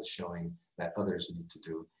Rob was showing that others need to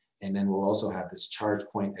do. And then we'll also have this charge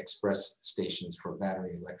point express stations for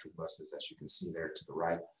battery electric buses, as you can see there to the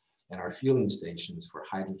right, and our fueling stations for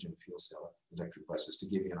hydrogen fuel cell electric buses, to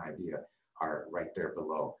give you an idea, are right there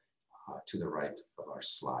below to the right of our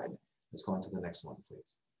slide. Let's go on to the next one,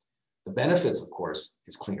 please. The benefits, of course,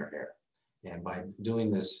 is cleaner air. And by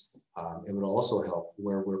doing this, it would also help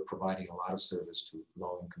where we're providing a lot of service to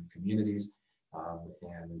low-income communities.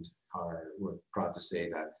 And we're proud to say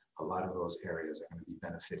that a lot of those areas are going to be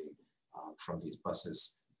benefiting from these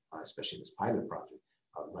buses, especially this pilot project,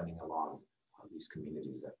 running along these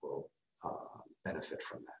communities that will benefit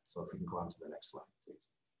from that. So if we can go on to the next slide,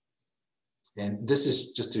 please. And this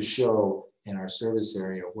is just to show in our service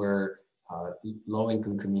area where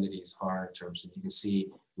low-income communities are in terms of, you can see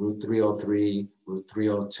Route 303, Route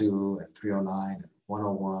 302, and 309, and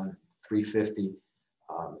 101, and 350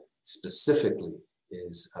 specifically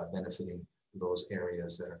is benefiting those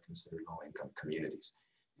areas that are considered low-income communities.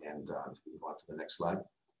 And if we go on to the next slide.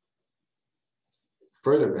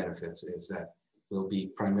 Further benefits is that we'll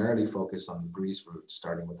be primarily focused on the breeze route,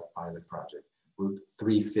 starting with a pilot project, Route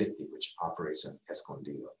 350, which operates in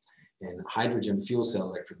Escondido. And hydrogen fuel cell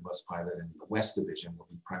electric bus pilot in the West Division will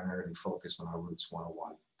be primarily focused on our routes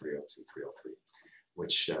 101, 302, 303,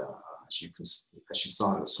 which as you saw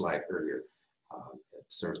on the slide earlier, it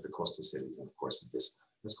serves the coastal cities and of course the Vista.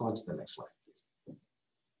 Let's go on to the next slide, please.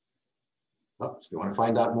 Well, if you want to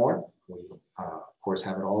find out more, we of course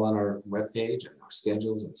have it all on our webpage and our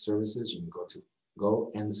schedules and services. You can go to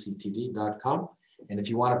gonctd.com. And if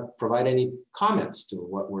you want to provide any comments to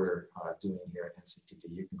what we're doing here at NCTD,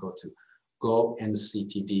 you can go to Go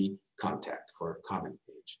NCTD Contact for a comment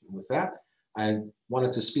page. And with that, I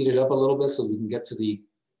wanted to speed it up a little bit so we can get to the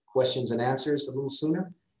questions and answers a little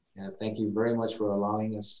sooner. And thank you very much for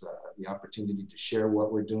allowing us the opportunity to share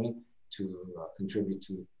what we're doing to contribute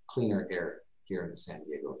to cleaner air here in the San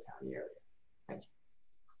Diego County area. Thank you.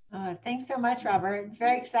 Thanks so much, Robert. It's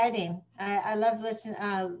very exciting. I love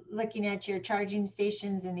looking at your charging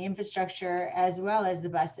stations and the infrastructure as well as the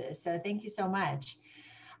buses. So thank you so much.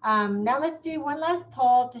 Now let's do one last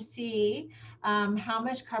poll to see how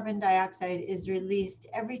much carbon dioxide is released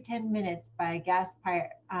every 10 minutes by a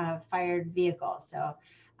gas-fired vehicle. So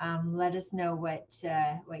let us know what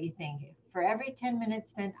you think. For every 10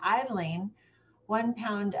 minutes spent idling, 1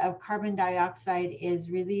 pound of carbon dioxide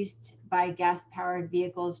is released by gas-powered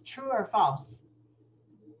vehicles. True or false?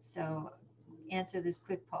 So answer this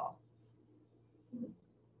quick poll.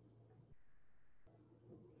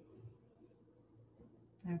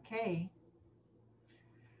 Okay.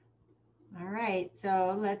 All right,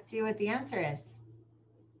 so let's see what the answer is.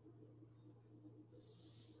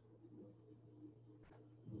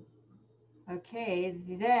 Okay,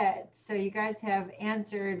 so you guys have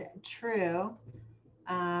answered true.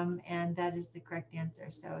 And that is the correct answer.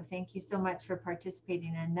 So thank you so much for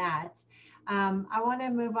participating in that. I want to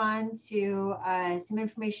move on to some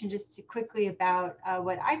information just quickly about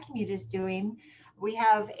what iCommute is doing. We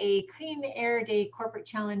have a Clean Air Day corporate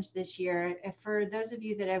challenge this year. For those of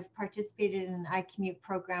you that have participated in the iCommute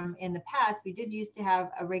program in the past, we did used to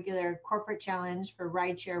have a regular corporate challenge for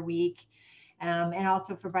Rideshare Week. And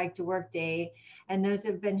also for Bike to Work Day. And those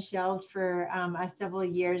have been shelved for several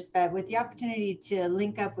years, but with the opportunity to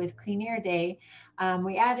link up with Clean Air Day,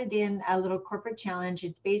 we added in a little corporate challenge.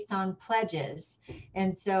 It's based on pledges.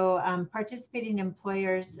 And so participating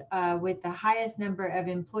employers with the highest number of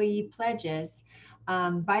employee pledges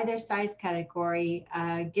by their size category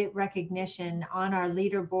get recognition on our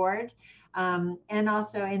leaderboard. And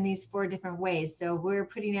also in these 4 different ways. So we're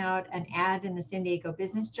putting out an ad in the San Diego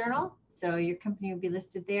Business Journal. So your company will be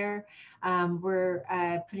listed there. We're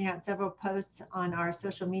putting out several posts on our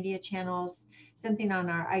social media channels, something on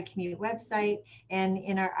our iCommute website, and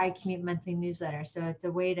in our iCommute monthly newsletter. So it's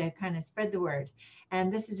a way to kind of spread the word.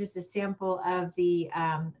 And this is just a sample of the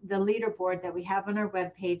leaderboard that we have on our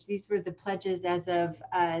webpage. These were the pledges as of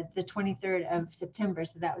the 23rd of September.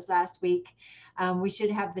 So that was last week. We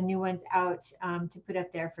should have the new ones out to put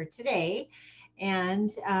up there for today. And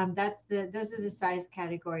those are the size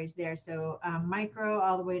categories there. So micro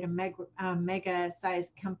all the way to mega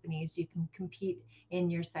size companies, you can compete in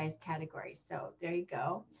your size category. So there you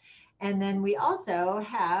go. And then we also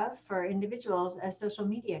have for individuals a social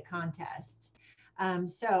media contest.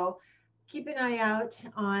 So keep an eye out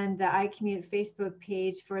on the iCommute Facebook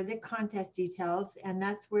page for the contest details. And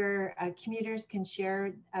that's where commuters can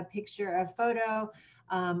share a picture, a photo,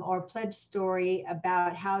 or pledge story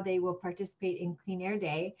about how they will participate in Clean Air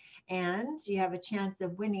Day. And you have a chance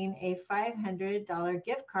of winning a $500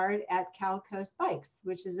 gift card at Cal Coast Bikes,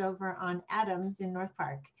 which is over on Adams in North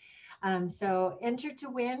Park. So enter to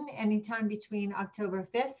win anytime between October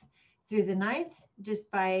 5th through the 9th,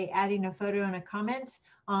 just by adding a photo and a comment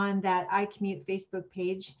on that iCommute Facebook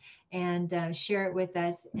page and share it with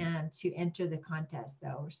us to enter the contest.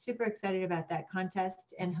 So we're super excited about that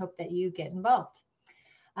contest and hope that you get involved.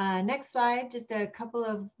 Next slide, just a couple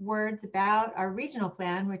of words about our regional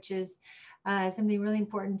plan, which is something really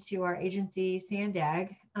important to our agency,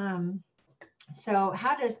 SANDAG. So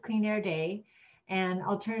how does Clean Air Day and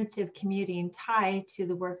alternative commuting tie to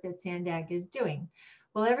the work that SANDAG is doing?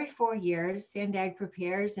 Well, every 4 years, SANDAG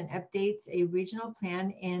prepares and updates a regional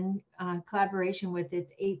plan in collaboration with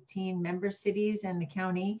its 18 member cities and the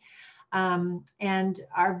county. And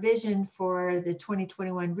our vision for the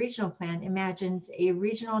 2021 regional plan imagines a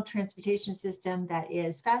regional transportation system that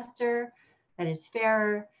is faster, that is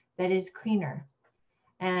fairer, that is cleaner.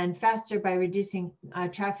 And faster by reducing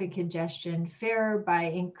traffic congestion, fairer by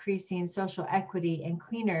increasing social equity, and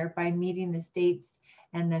cleaner by meeting the state's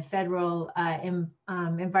and the federal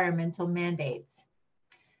environmental mandates.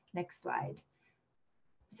 Next slide.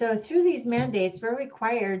 So through these mandates, we're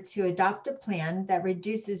required to adopt a plan that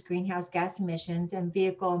reduces greenhouse gas emissions and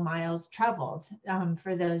vehicle miles traveled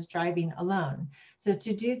for those driving alone. So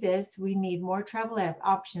to do this, we need more travel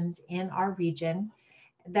options in our region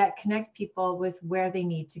that connect people with where they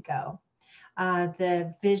need to go.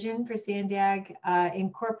 The vision for SANDAG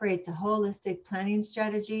incorporates a holistic planning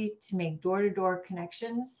strategy to make door-to-door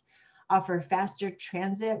connections, offer faster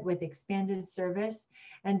transit with expanded service,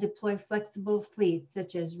 and deploy flexible fleets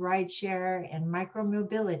such as rideshare and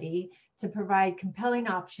micromobility to provide compelling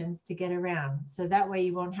options to get around. So that way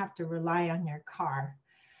you won't have to rely on your car.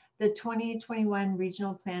 The 2021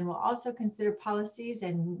 regional plan will also consider policies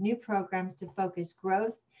and new programs to focus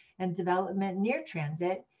growth and development near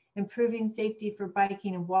transit, improving safety for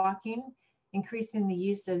biking and walking, increasing the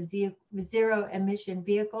use of zero emission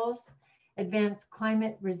vehicles, advance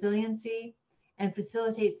climate resiliency, and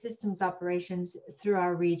facilitate systems operations through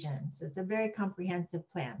our region. So it's a very comprehensive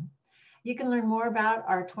plan. You can learn more about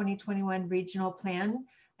our 2021 regional plan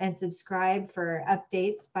and subscribe for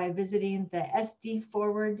updates by visiting the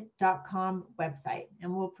sdforward.com website.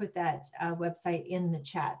 And we'll put that website in the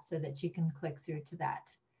chat so that you can click through to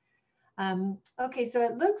that. Okay, so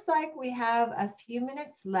it looks like we have a few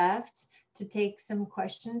minutes left to take some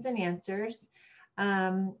questions and answers.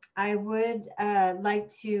 I would like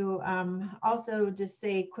to also just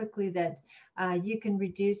say quickly that you can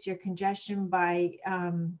reduce your congestion by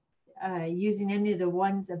using any of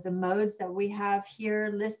the modes that we have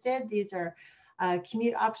here listed. These are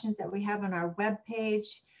commute options that we have on our web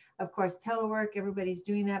page. Of course, telework, everybody's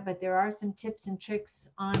doing that, but there are some tips and tricks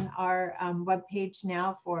on our web page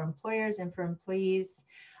now for employers and for employees.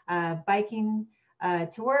 Biking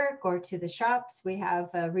to work or to the shops, we have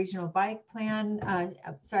a regional bike plan,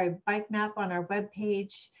 bike map on our web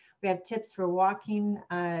page. We have tips for walking,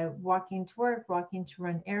 walking to work, walking to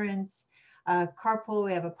run errands. Carpool,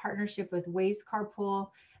 we have a partnership with Waze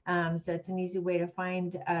Carpool. So it's an easy way to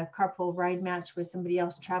find a carpool ride match with somebody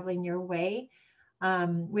else traveling your way.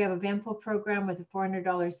 We have a van pool program with a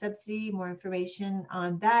 $400 subsidy. More information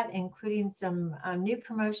on that, including some new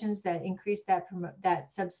promotions that increase that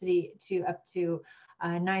subsidy to up to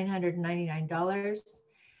 $999.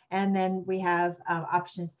 And then we have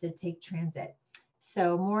options to take transit.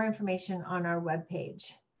 So more information on our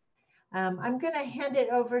webpage. I'm going to hand it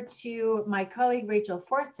over to my colleague, Rachel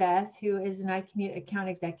Forsyth, who is an iCommute account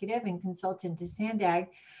executive and consultant to SANDAG.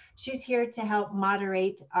 She's here to help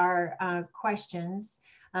moderate our questions,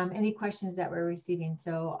 any questions that we're receiving.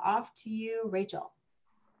 So off to you, Rachel.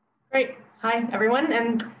 Great. Hi, everyone,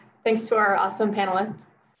 and thanks to our awesome panelists.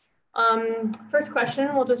 First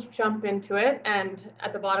question, we'll just jump into it, and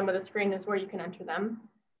at the bottom of the screen is where you can enter them.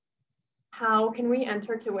 How can we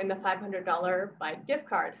enter to win the $500 bike gift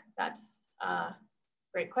card? That's a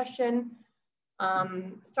great question.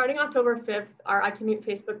 Starting October 5th, our iCommute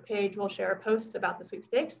Facebook page will share a post about the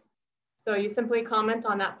sweepstakes. So you simply comment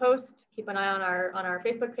on that post, keep an eye on our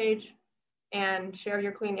Facebook page, and share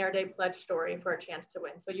your Clean Air Day pledge story for a chance to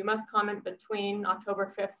win. So you must comment between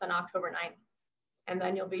October 5th and October 9th, and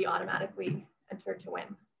then you'll be automatically entered to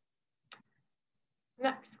win.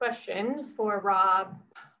 Next question is for Rob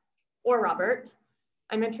or Robert.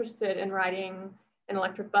 I'm interested in riding an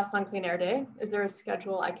electric bus on Clean Air Day. Is there a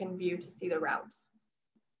schedule I can view to see the routes?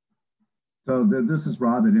 So this is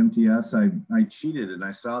Rob at MTS. I cheated and I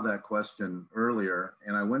saw that question earlier,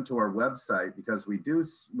 and I went to our website because we do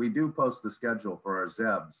post the schedule for our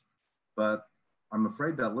ZEBs, but I'm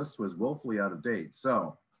afraid that list was woefully out of date.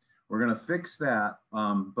 So we're going to fix that.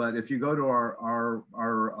 But if you go to our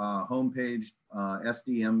homepage,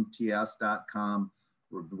 sdmts.com,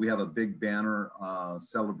 we have a big banner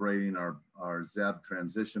celebrating our ZEB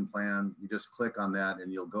transition plan. You just click on that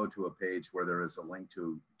and you'll go to a page where there is a link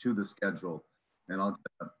to the schedule, and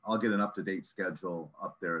I'll get an up-to-date schedule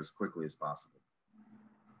up there as quickly as possible.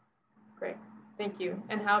 Great, thank you.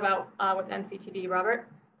 And how about with NCTD, Robert?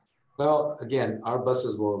 Well, again, our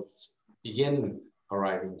buses will begin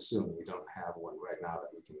arriving soon. We don't have one right now that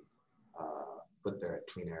we can put there at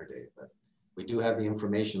Clean Air Day, but we do have the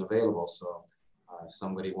information available. So if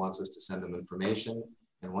somebody wants us to send them information,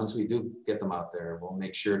 and once we do get them out there, we'll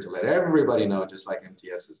make sure to let everybody know, just like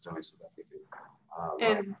MTS is doing, so that they can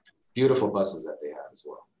ride beautiful buses that they have as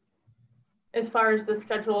well. As far as the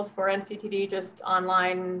schedules for NCTD, just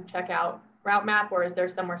online check out route map, or is there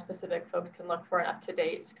somewhere specific folks can look for an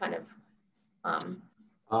up-to-date kind of?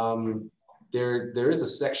 There is a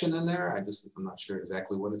section in there. I'm not sure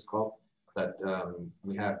exactly what it's called, but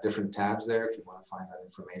we have different tabs there if you want to find out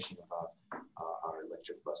information about our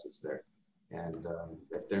electric buses there. And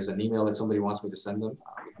if there's an email that somebody wants me to send them,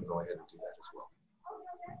 we can go ahead and do that as well.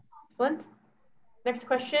 Excellent. Next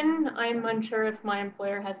question, I'm unsure if my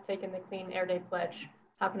employer has taken the Clean Air Day pledge.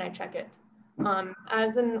 How can I check it?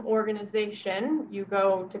 As an organization, you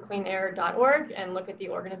go to cleanair.org and look at the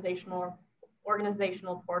organizational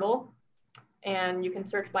portal, and you can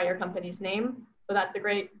search by your company's name. So that's a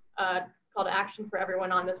great call to action for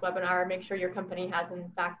everyone on this webinar. Make sure your company has in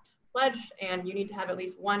fact pledged, and you need to have at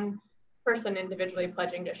least one person individually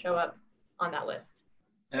pledging to show up on that list.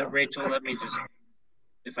 So. Rachel, let me just,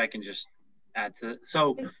 if I can just add to it.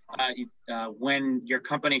 So when your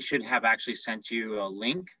company should have actually sent you a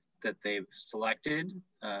link that they've selected.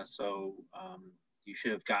 You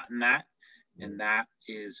should have gotten that. And that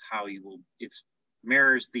is how you will, it's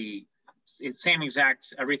same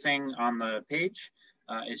exact everything on the page.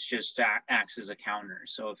 It's just acts as a counter.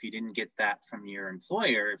 So if you didn't get that from your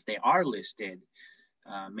employer, if they are listed,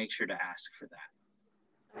 make sure to ask for that.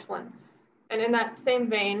 Excellent. And in that same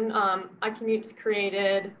vein, iCommute's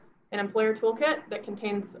created an employer toolkit that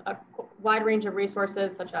contains a wide range of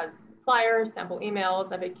resources such as flyers, sample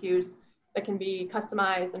emails, FAQs that can be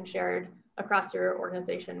customized and shared across your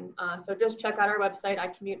organization. So just check out our website,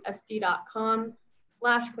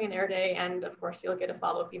 icommutesd.com/cleanairday, and of course you'll get a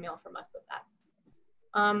follow-up email from us with that.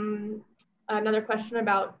 Another question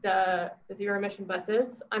about the zero emission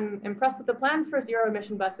buses. I'm impressed with the plans for zero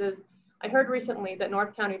emission buses. I heard recently that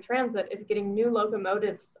North County Transit is getting new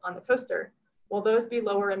locomotives on the coaster. Will those be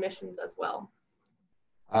lower emissions as well?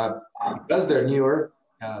 Because they're newer,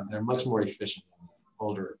 they're much more efficient than the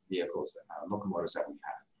older vehicles, locomotives that we've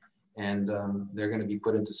had. And they're going to be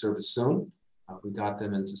put into service soon. We got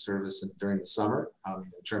them into service during the summer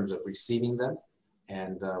in terms of receiving them.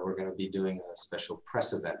 And we're going to be doing a special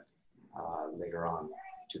press event later on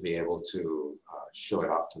to be able to show it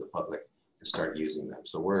off to the public and start using them.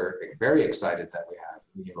 So we're very excited that we have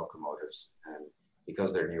new locomotives, and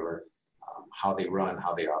because they're newer, how they run,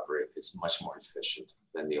 how they operate is much more efficient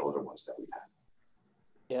than the older ones that we've had.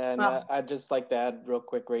 Yeah, and I'd just like to add real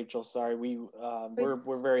quick, Rachel, sorry,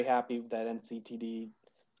 we're very happy that NCTD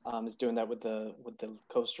is doing that with the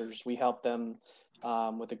coasters. We helped them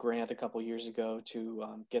with a grant a couple years ago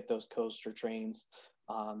to get those coaster trains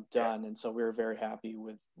done, and so we were very happy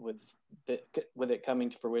with it coming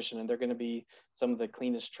to fruition. And they're going to be some of the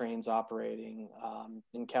cleanest trains operating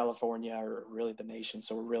in California, or really the nation.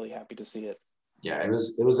 So we're really happy to see it. Yeah, it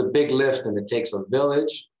was a big lift, and it takes a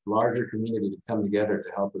village, larger community to come together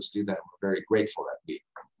to help us do that. We're very grateful that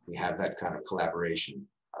we have that kind of collaboration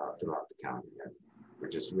throughout the county, and we're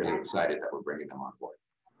just really excited that we're bringing them on board.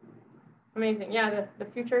 Amazing. Yeah, the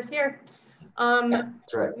future is here.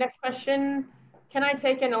 That's right. Next question. Can I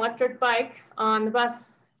take an electric bike on the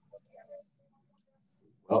bus?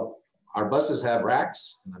 Well, our buses have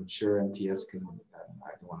racks, and I'm sure MTS can, I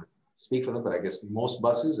don't want to speak for them, but I guess most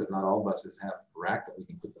buses, if not all buses, have a rack that we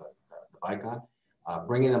can put the bike on.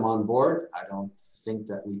 Bringing them on board, I don't think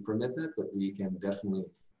that we permit that, but we can definitely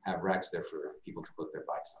have racks there for people to put their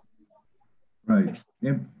bikes on. Right.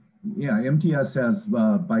 Yeah, MTS has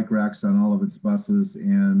bike racks on all of its buses,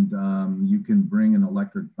 and you can bring an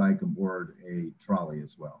electric bike aboard a trolley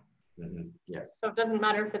as well. Mm-hmm. Yes. So it doesn't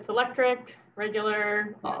matter if it's electric,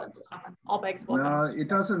 regular, all bikes will. No, it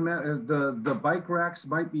doesn't matter. The bike racks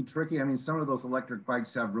might be tricky. I mean, some of those electric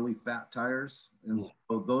bikes have really fat tires, and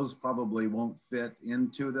so those probably won't fit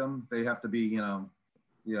into them. They have to be, you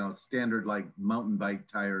know, standard like mountain bike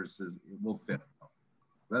tires will fit.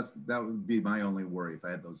 That would be my only worry if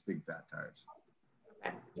I had those big fat tires.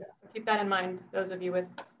 Okay. Yeah. So keep that in mind, those of you with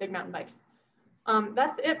big mountain bikes.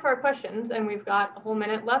 That's it for our questions, and we've got a whole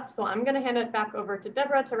minute left. So I'm going to hand it back over to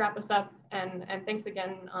Deborah to wrap us up. And thanks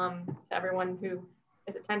again to everyone who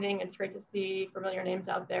is attending. It's great to see familiar names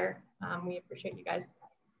out there. We appreciate you guys.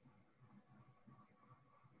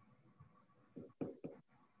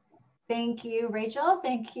 Thank you, Rachel.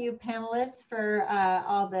 Thank you, panelists, for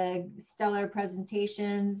all the stellar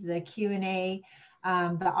presentations, the Q&A,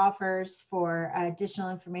 the offers for additional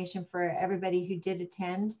information for everybody who did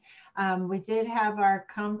attend. We did have our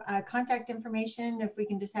contact information. If we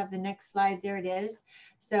can just have the next slide, there it is.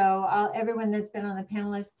 So everyone that's been on the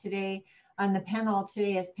panel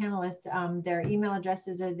today as panelists, their email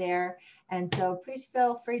addresses are there. And so please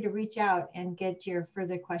feel free to reach out and get your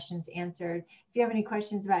further questions answered. If you have any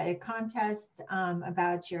questions about a contest,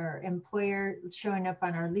 about your employer showing up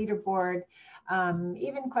on our leaderboard,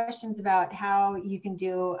 even questions about how you can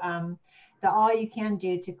do all you can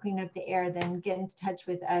do to clean up the air, then get in touch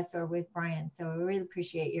with us or with Brian. So we really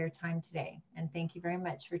appreciate your time today. And thank you very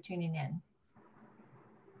much for tuning in.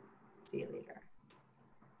 See you later.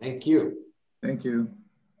 Thank you. Thank you.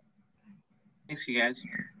 Thanks, you guys.